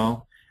 9.6 as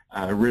well.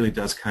 It really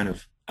does kind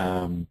of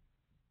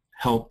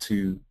help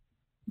to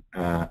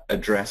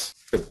address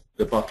the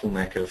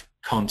bottleneck of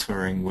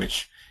contouring,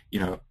 which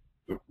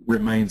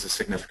remains a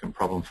significant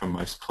problem for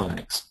most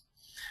clinics.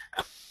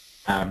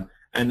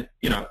 And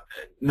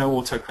no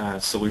auto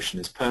solution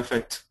is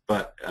perfect,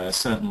 but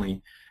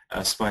certainly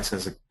Spice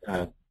has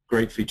a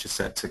great feature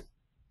set to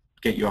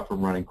get you up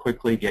and running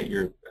quickly, get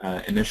your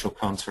initial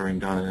contouring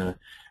done in a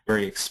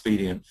very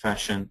expedient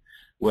fashion,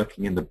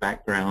 working in the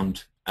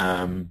background,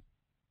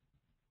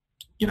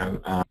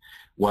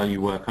 while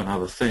you work on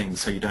other things,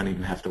 so you don't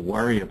even have to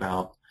worry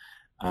about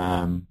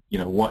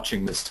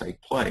watching this take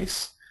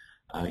place.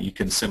 You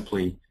can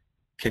simply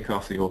kick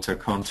off the auto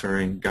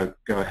contouring,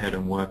 go ahead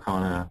and work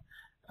on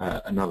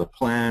another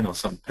plan or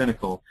some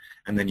pinnacle,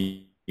 and then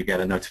you get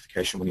a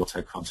notification when the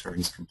auto contouring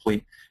is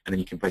complete, and then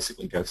you can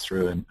basically go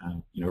through and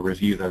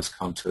review those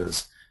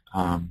contours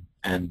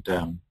and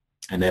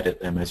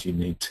edit them as you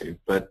need to.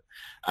 But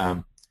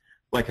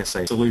like I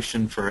say,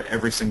 solution for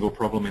every single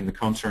problem in the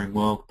contouring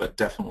world, but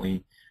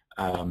definitely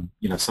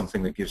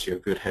something that gives you a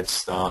good head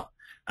start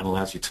and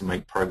allows you to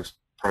make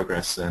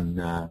progress and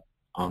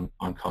on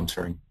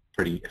contouring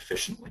pretty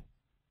efficiently.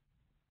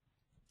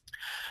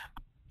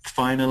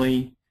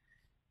 Finally,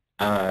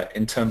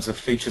 in terms of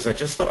features, I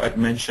just thought I'd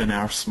mention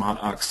our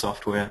SmartArc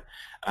software.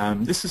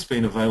 This has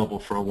been available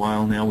for a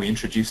while now. We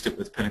introduced it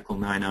with Pinnacle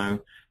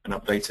 9.0 and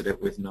updated it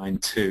with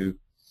 9.2.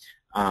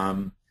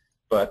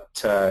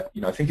 But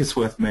I think it's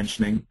worth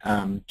mentioning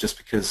just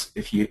because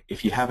if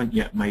you haven't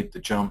yet made the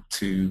jump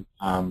to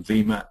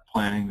VMAT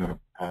planning or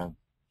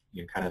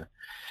kind of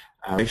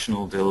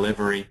operational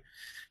delivery,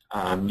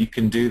 you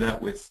can do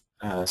that with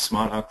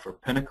SmartArc for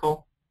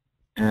Pinnacle,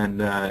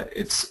 and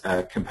it's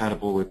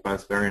compatible with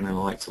both Variant and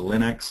Alexa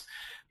Linux.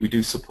 We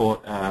do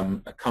support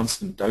a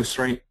constant dose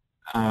rate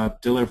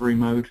delivery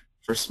mode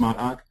for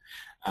SmartArc.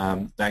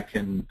 That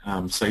can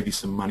save you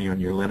some money on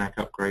your Linux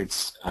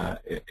upgrades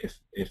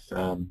if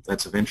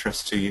that's of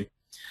interest to you.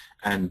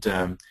 And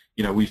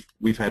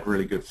we've had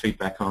really good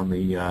feedback on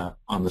the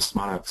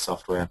SmartArc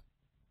software.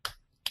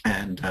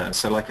 And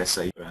so, like I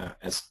say,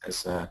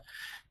 as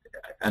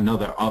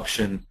another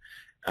option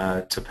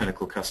to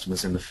Pinnacle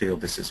customers in the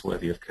field, this is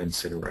worthy of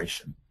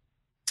consideration.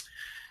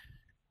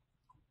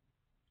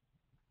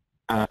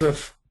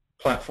 Of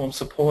platform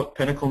support,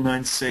 Pinnacle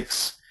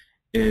 9.6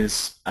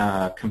 is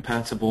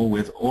compatible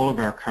with all of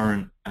our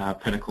current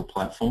Pinnacle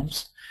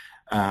platforms.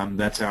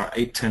 That's our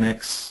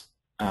 810X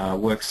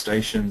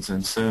workstations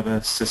and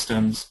server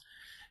systems,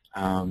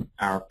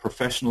 our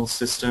professional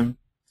system,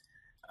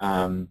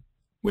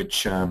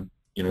 which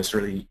has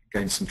really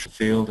gained some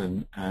field,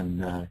 and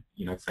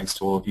thanks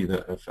to all of you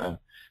that have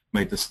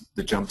made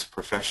the jump to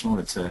professional.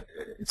 It's a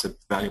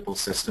valuable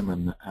system,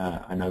 and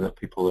I know that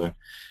people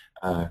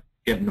are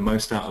getting the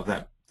most out of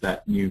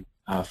that new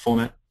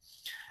format.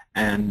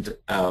 And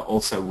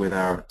also with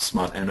our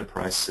Smart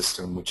Enterprise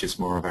system, which is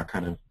more of our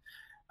kind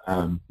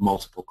of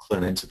multiple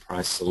client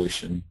enterprise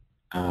solution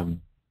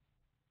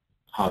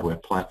hardware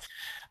platform.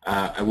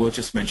 I will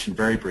just mention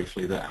very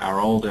briefly that our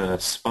older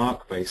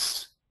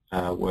Spark-based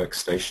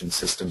workstation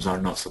systems are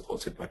not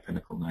supported by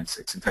Pinnacle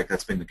 9.6. In fact,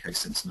 that's been the case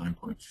since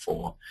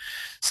 9.4.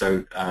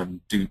 So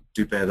do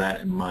bear that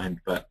in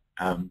mind. But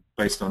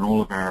based on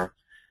all of our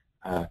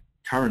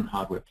current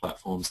hardware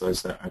platforms,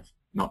 those that have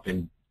not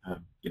been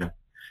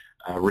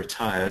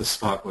retired,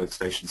 Spark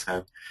workstations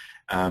have,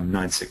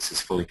 9.6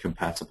 is fully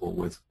compatible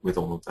with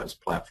all of those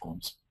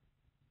platforms.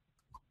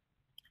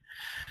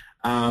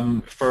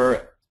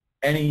 For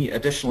any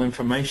additional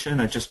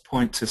information, I just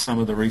point to some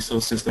of the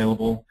resources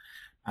available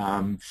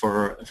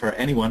for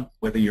anyone,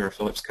 whether you're a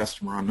Philips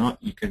customer or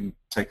not. You can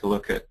take a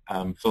look at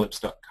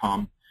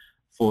philips.com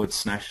 /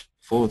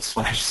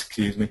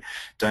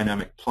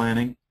 dynamic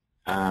planning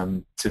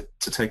to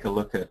take a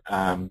look at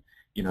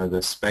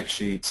the spec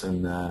sheets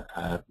and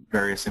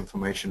various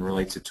information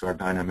related to our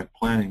dynamic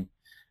planning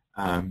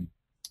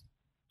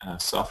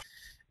software.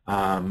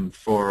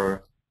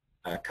 For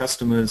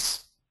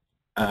customers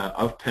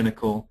of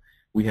Pinnacle,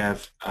 we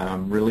have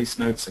release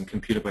notes and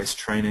computer-based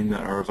training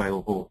that are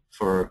available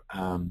for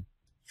both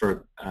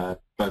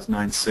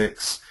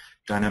 9.6,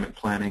 dynamic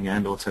planning,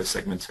 and auto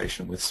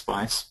segmentation with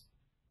Spice.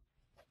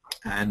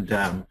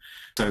 And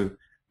so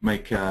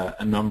make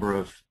a number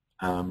of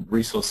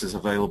resources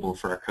available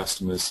for our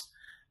customers,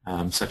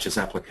 such as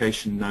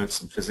application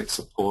notes and physics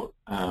support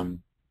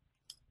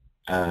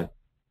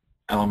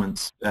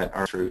elements that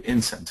are through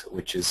InCenter,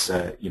 which is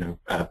a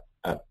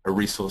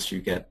resource you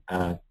get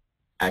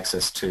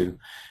access to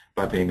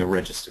by being a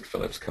registered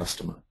Philips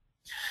customer.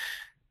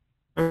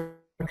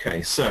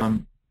 Okay, so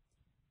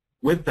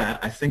with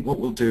that, I think what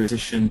we'll do is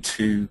transition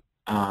to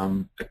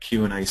a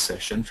Q&A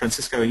session.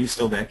 Francisco, are you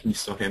still there? Can you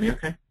still hear me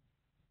okay?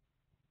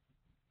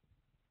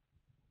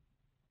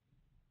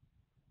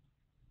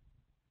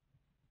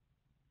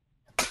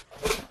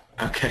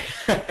 Okay,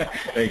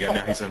 there you go,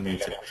 now he's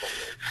unmuted.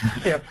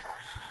 Yep.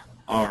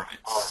 All right,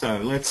 so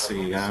let's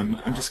see.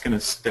 I'm just going to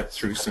step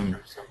through some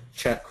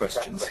chat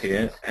questions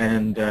here,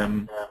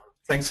 and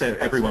thanks to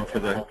everyone for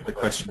the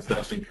questions that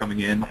have been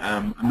coming in.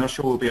 I'm not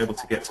sure we'll be able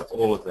to get to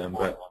all of them,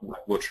 but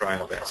we'll try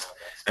our best.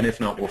 And if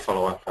not, we'll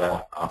follow up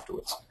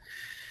afterwards.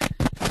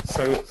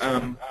 So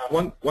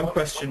one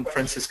question,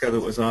 Francisco, that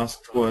was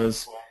asked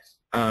was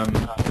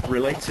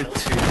related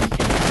to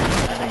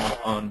planning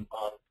on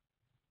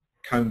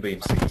cone beam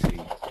CT.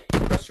 The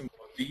question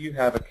was, do you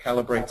have a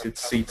calibrated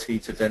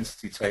CT to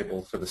density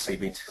table for the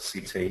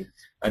CBCT,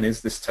 and is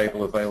this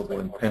table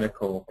available in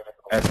Pinnacle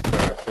as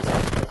per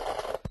physics?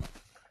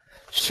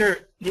 Sure.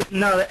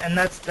 No, and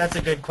that's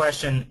a good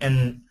question.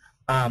 And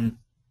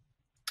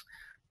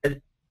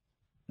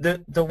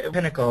the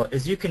Pinnacle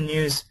is you can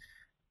use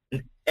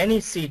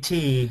any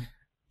CT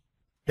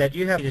that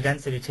you have a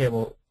density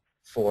table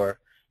for,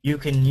 you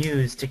can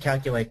use to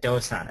calculate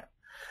dose on it.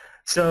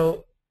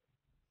 So,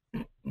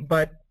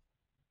 but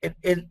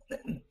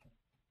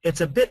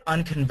it's a bit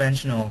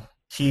unconventional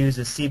to use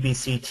a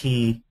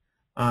CBCT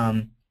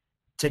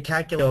to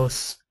calculate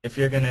dose if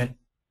you're going to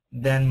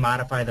then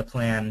modify the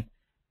plan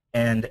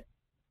and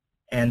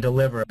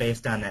deliver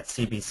based on that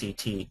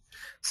CBCT.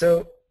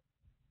 So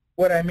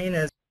what I mean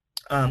is,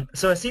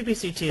 so a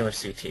CBCT or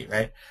CT,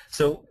 right?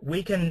 So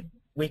we can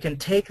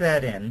take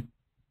that in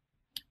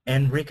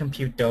and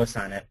recompute dose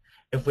on it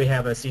if we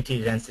have a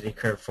CT density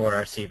curve for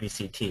our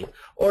CBCT,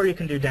 or you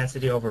can do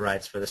density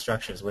overrides for the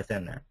structures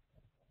within there.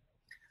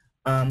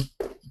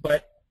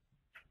 But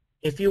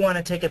if you want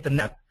to take it the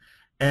next step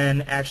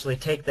and actually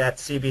take that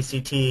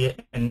CBCT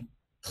and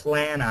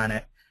plan on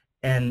it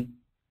and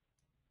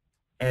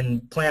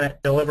plan a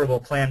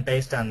deliverable plan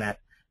based on that,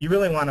 you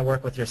really want to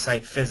work with your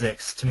site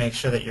physics to make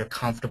sure that you're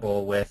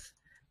comfortable with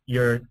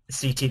your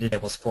CT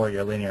tables for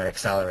your linear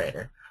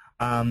accelerator.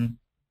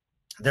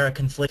 There are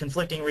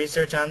conflicting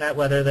research on that,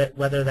 whether the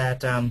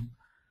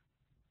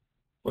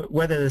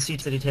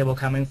CT table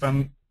coming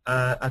from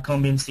a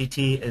cone beam CT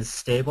is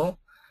stable.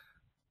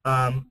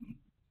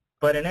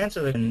 But in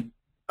answer to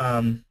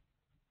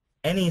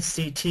any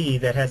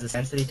CT that has a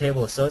density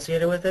table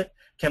associated with it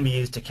can be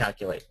used to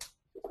calculate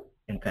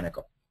in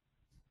Pinnacle.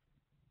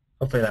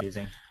 Hopefully that's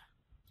using.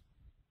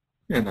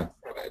 Yeah, no,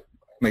 it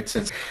makes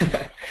sense.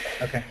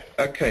 Okay.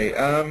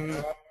 Okay,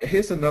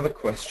 here's another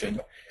question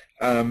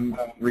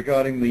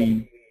regarding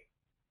the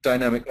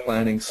dynamic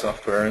planning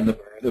software and the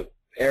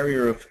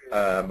area of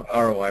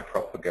ROI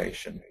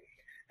propagation.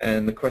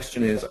 And the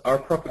question is, are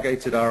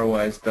propagated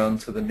ROIs done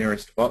to the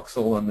nearest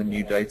voxel on the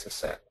new data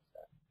set?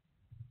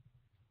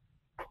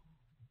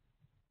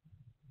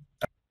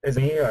 Is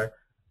it me or?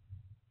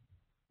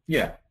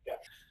 Yeah.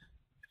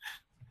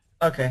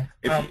 Okay.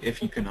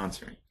 If you can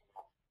answer it.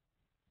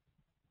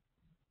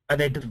 Are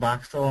they the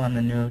voxel on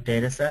the new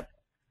data set?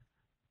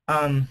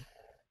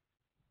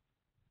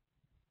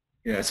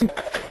 Yeah, so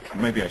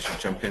maybe I should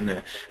jump in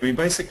there. I mean,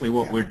 basically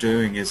what we're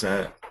doing is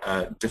a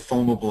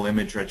deformable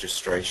image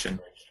registration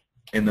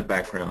in the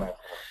background.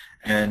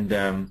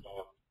 And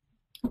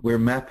we're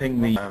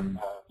mapping the,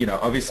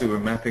 obviously we're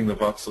mapping the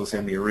voxels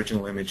in the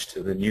original image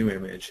to the new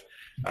image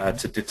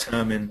to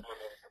determine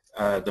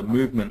the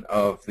movement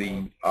of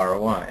the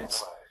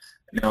ROIs.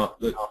 Now,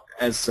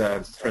 as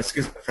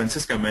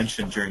Francisco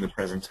mentioned during the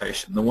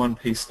presentation, the one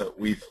piece that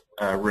we've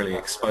really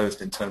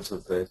exposed in terms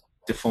of the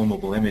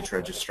deformable image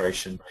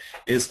registration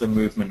is the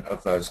movement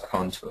of those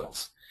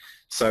contours.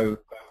 So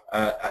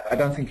I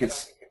don't think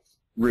it's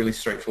really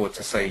straightforward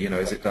to say,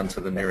 is it done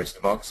to the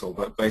nearest voxel,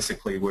 but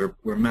basically we're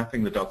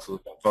mapping the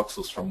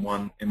voxels from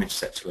one image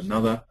set to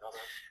another,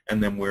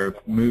 and then we're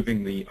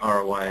moving the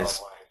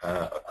ROIs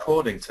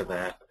according to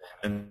that,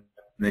 and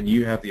then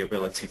you have the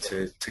ability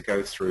to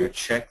go through,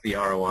 check the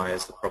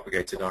ROIs, the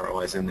propagated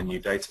ROIs in the new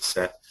data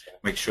set,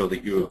 make sure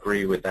that you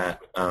agree with that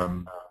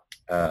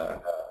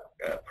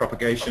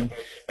propagation,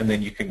 and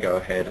then you can go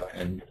ahead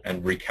and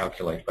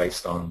recalculate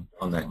based on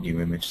that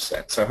new image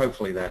set. So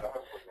hopefully that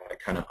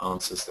kind of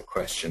answers the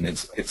question.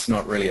 It's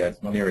not really a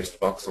nearest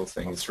voxel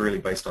thing. It's really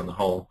based on the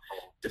whole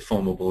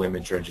deformable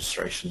image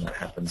registration that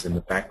happens in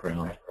the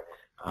background.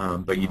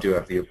 But you do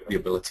have the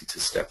ability to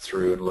step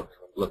through and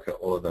look at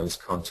all of those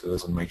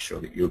contours and make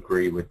sure that you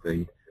agree with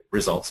the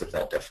results of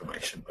that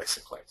deformation,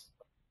 basically.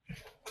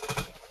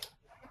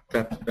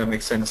 That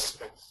makes sense,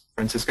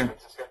 Francisco?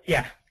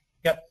 Yeah.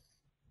 Yep.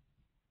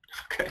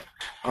 Okay.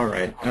 All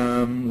right.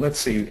 Let's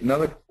see.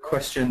 Another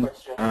question,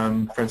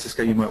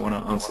 Francisco, you might want to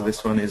answer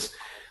this one, is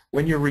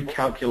when you're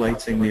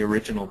recalculating the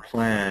original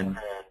plan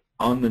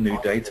on the new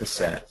data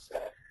set,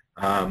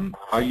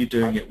 are you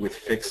doing it with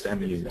fixed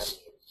MUs?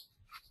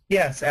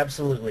 Yes,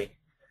 absolutely.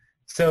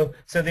 So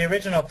the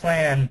original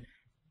plan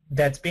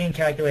that's being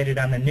calculated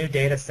on the new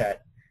data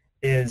set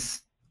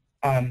is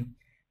the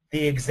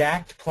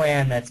exact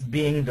plan that's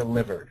being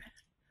delivered.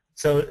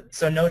 So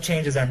no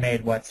changes are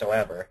made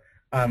whatsoever,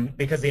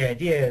 because the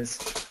idea is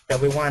that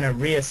we want to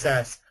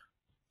reassess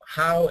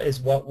how is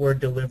what we're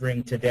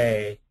delivering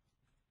today,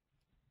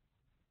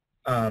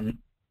 how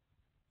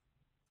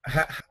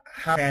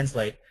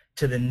translate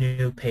to the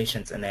new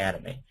patient's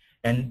anatomy,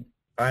 and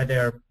are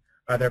there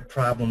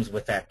problems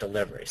with that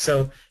delivery?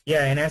 So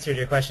yeah, in answer to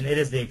your question, it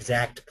is the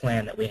exact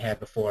plan that we had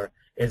before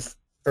is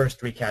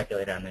first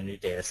recalculated on the new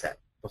data set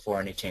before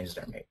any changes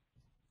are made.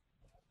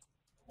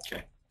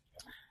 Okay.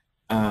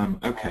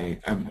 Okay,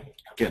 I'm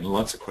getting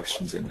lots of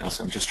questions in now,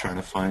 so I'm just trying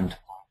to find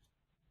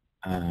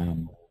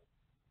anything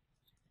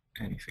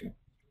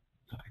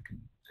that I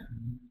can.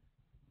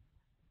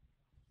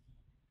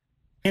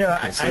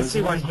 Okay, so I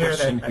see one here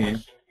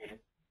that.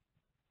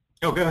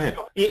 Oh, go ahead.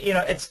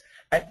 It's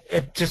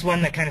just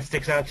one that kind of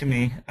sticks out to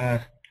me.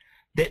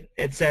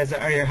 It says,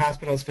 are your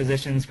hospital's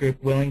physicians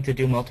group willing to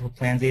do multiple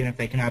plans even if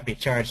they cannot be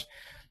charged?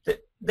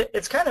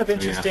 It's kind of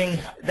interesting.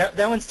 That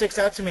one sticks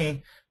out to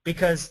me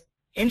because,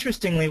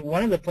 interestingly,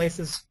 one of the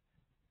places,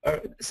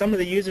 or some of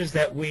the users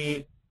that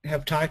we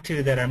have talked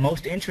to that are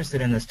most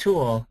interested in this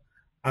tool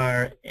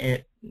are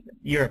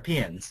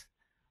Europeans,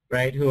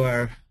 right, who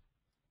are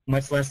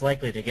much less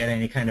likely to get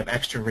any kind of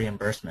extra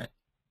reimbursement.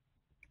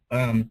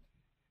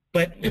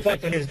 But if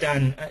it is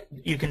done,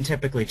 you can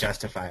typically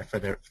justify for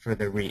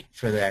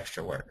the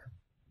extra work.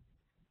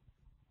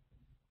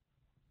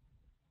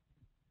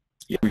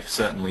 Yeah, we've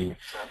certainly,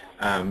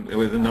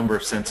 with a number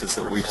of centers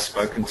that we've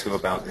spoken to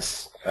about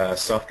this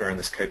software and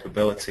this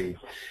capability,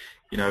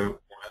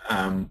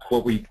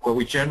 what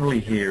we generally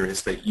hear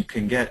is that you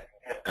can get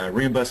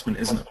reimbursement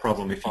isn't a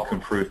problem if you can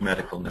prove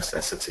medical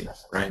necessity,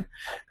 right?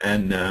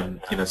 And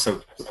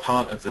so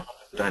part of the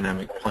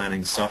dynamic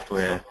planning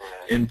software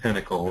in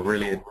Pinnacle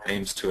really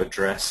aims to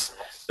address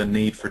the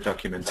need for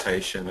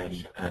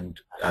documentation and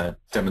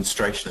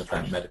demonstration of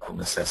that medical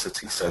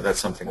necessity. So that's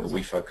something that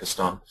we focused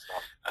on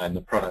in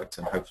the product,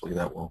 and hopefully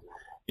that will,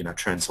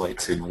 translate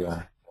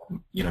to,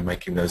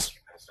 making those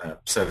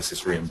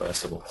services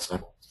reimbursable.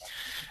 So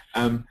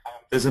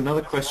there's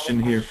another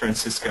question here,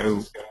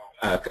 Francisco,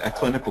 a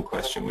clinical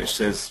question, which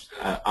says,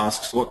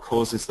 asks, what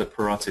causes the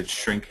parotid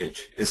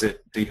shrinkage? Is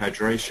it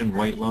dehydration,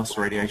 weight loss,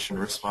 radiation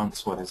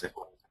response? What is it?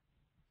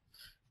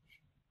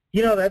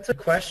 That's a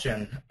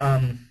question.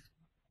 I'm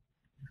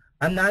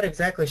not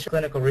exactly sure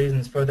clinical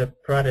reasons for the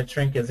parotid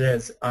shrinkage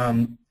is,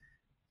 but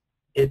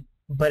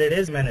it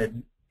is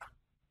documented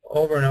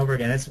over and over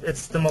again.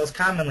 It's the most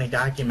commonly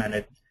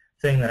documented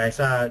thing that I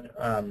saw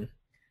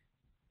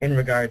in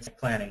regards to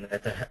planning,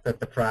 that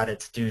the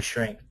parotids do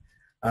shrink.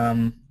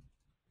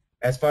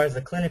 As far as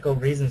the clinical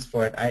reasons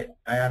for it, I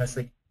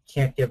honestly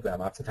can't give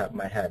them off the top of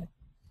my head.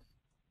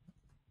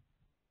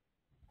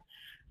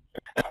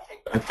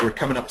 We're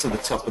coming up to the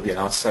top of the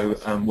hour, so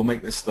we'll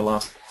make this the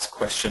last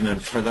question.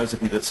 And for those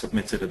of you that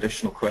submitted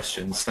additional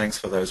questions, thanks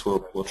for those.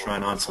 We'll try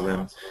and answer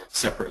them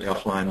separately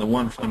offline. The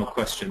one final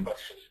question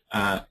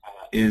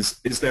is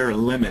there a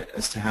limit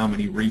as to how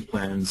many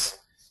replans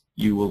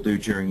you will do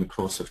during the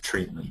course of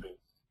treatment?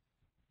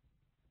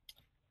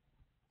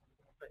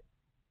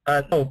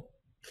 No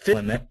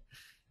limit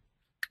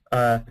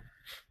that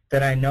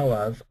I know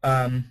of.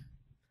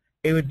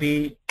 It would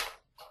be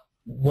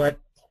what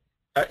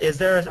is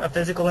there a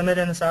physical limit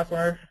in the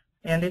software,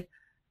 Andy?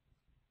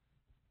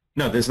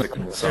 No, there's no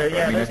in the software.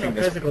 Yeah, there's no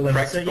physical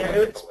limit. So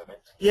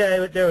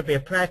there would be a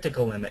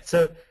practical limit.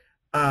 So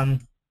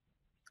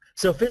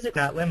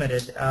physically not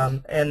limited,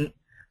 and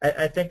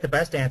I think the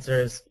best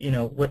answer is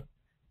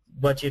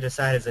what you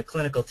decide as a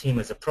clinical team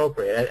is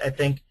appropriate. I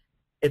think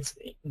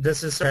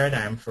this is a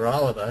paradigm for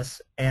all of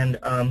us, and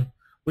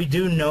we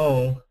do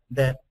know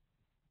that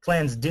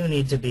plans do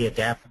need to be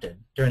adapted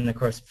during the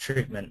course of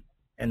treatment,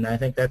 and I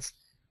think that's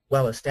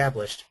well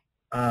established.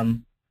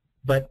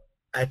 But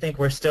I think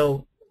we're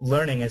still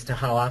learning as to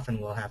how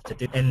often we'll have to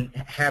do, and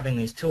having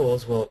these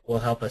tools will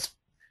help us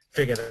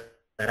figure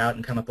that out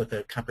and come up with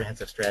a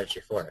comprehensive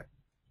strategy for it.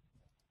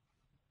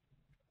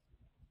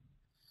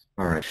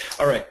 All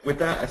right. With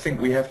that, I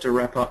think we have to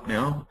wrap up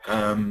now.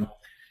 I'll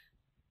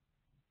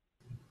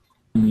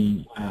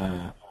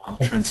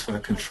transfer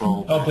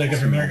control. I'll take it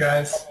from here,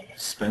 guys.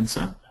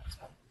 Spencer.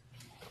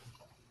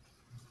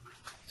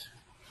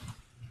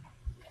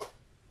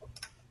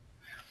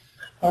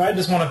 All right,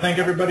 just want to thank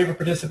everybody for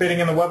participating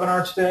in the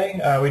webinar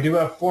today. We do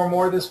have 4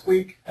 more this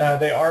week.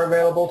 They are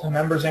available to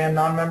members and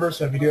non-members,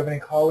 so if you do have any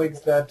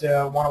colleagues that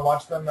want to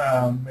watch them,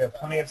 we have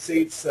plenty of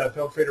seats.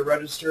 Feel free to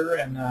register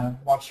and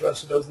watch the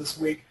rest of those this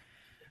week.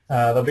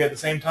 They'll be at the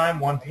same time,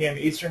 1 p.m.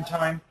 Eastern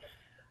Time.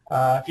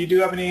 If you do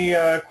have any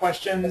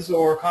questions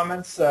or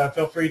comments,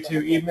 feel free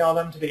to email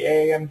them to the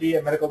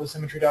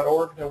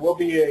aamd@medicaldosimetry.org. There will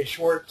be a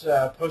short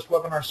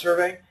post-webinar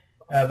survey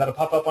that'll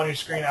pop up on your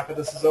screen after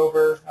this is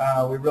over.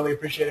 We really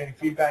appreciate any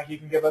feedback you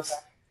can give us.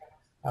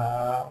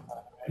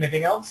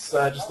 Anything else,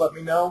 just let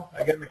me know.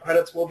 Again, the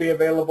credits will be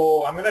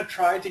available. I'm going to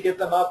try to get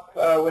them up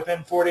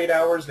within 48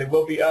 hours. They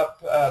will be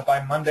up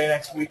by Monday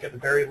next week at the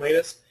very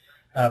latest.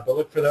 But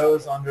look for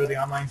those under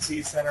the Online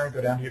CE Center.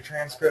 Go down to your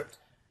transcript,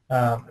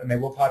 and they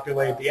will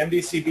populate. The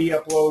MDCB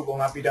upload will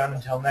not be done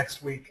until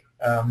next week.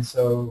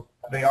 So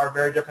they are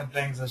very different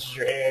things. This is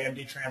your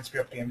AAMD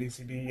transcript. The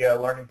MDCB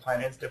learning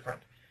plan is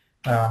different.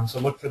 So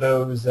look for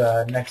those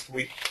next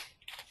week.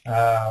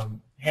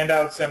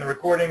 Handouts and the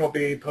recording will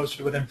be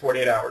posted within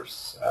 48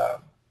 hours.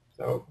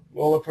 So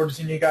we'll look forward to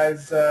seeing you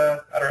guys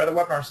at our other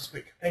webinars this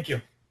week. Thank you.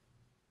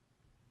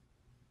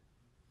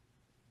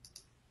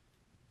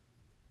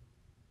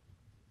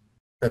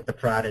 That the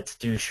parotids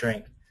do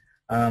shrink.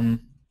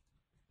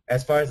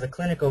 As far as the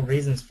clinical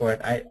reasons for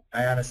it, I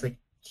honestly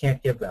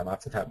can't give them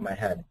off the top of my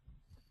head.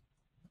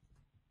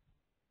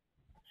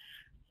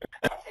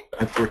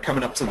 We're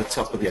coming up to the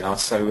top of the hour,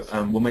 so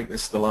we'll make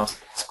this the last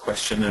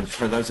question. And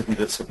for those of you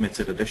that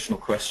submitted additional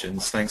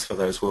questions, thanks for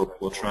those.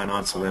 We'll try and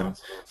answer them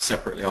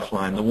separately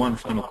offline. The one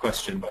final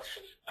question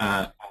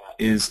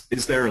is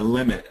there a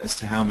limit as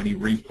to how many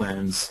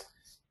replans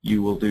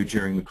you will do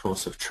during the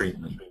course of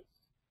treatment?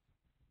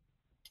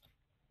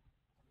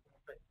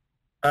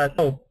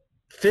 No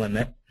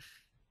limit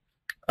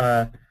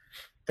that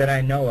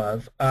I know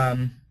of.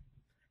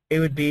 It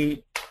would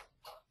be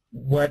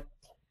what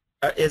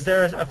is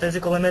there a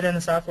physical limit in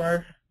the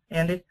software,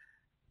 Andy?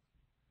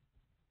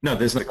 No,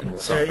 there's no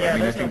software. Yeah,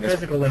 there's no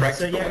physical limit.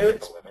 So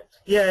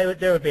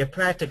there would be a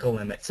practical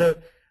limit. So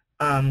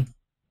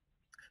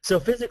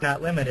physically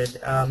not limited,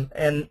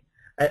 and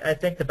I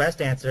think the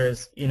best answer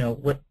is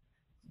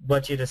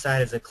what you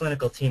decide as a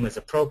clinical team is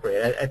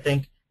appropriate. I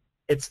think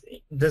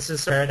this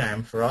is a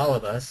paradigm for all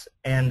of us,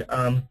 and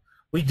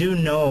we do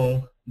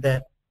know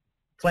that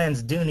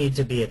plans do need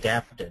to be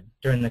adapted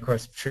during the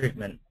course of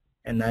treatment,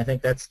 and I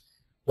think that's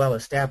well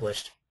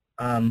established.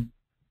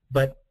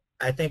 But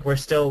I think we're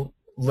still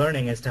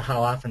learning as to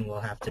how often we'll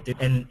have to do,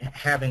 and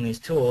having these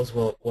tools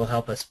will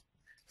help us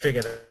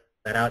figure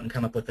that out and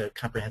come up with a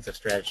comprehensive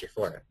strategy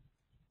for it.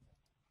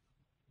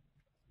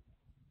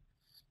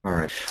 All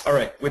right. All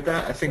right. With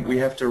that, I think we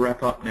have to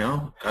wrap up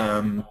now.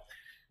 I'll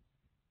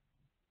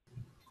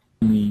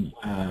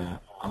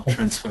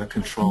transfer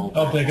control.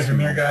 I'll take it from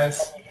here,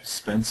 guys.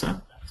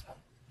 Spencer.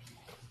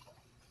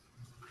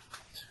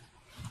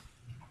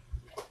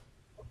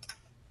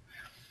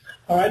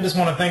 All right, just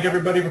want to thank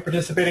everybody for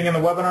participating in the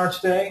webinar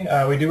today.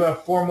 We do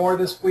have 4 more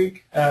this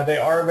week. They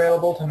are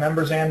available to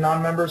members and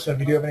non-members, so if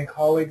you do have any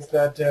colleagues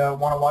that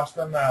want to watch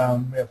them,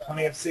 we have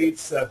plenty of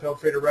seats. Feel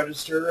free to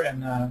register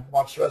and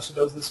watch the rest of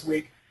those this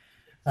week.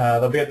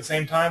 They'll be at the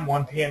same time,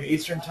 1 p.m.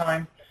 Eastern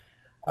Time.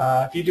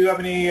 If you do have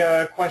any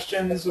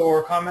questions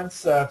or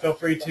comments, feel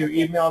free to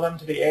email them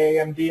to the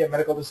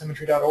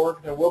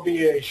aamd@medicaldosimetry.org. There will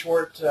be a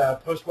short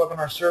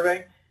post-webinar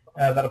survey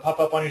that'll pop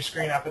up on your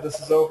screen after this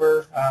is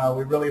over.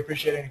 We really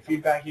appreciate any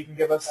feedback you can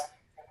give us.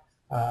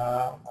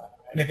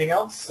 Anything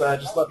else,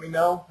 just let me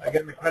know.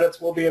 Again, the credits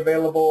will be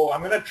available.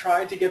 I'm going to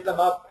try to get them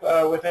up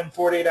within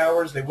 48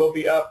 hours. They will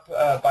be up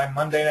by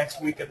Monday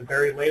next week at the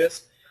very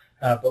latest.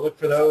 But look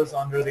for those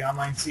under the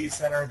Online CE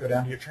Center. Go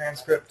down to your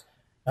transcript,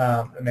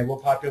 and they will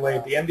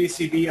populate. The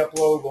MDCB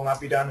upload will not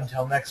be done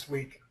until next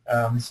week.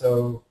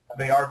 So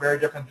they are very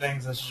different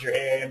things. This is your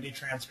AAMD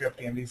transcript.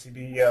 The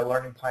MDCB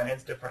learning plan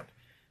is different.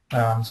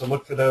 So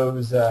look for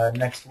those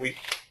next week.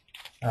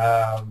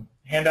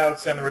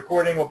 Handouts and the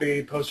recording will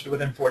be posted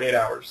within 48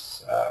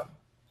 hours.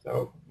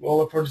 So we'll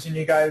look forward to seeing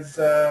you guys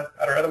at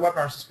our other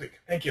webinars this week.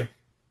 Thank you.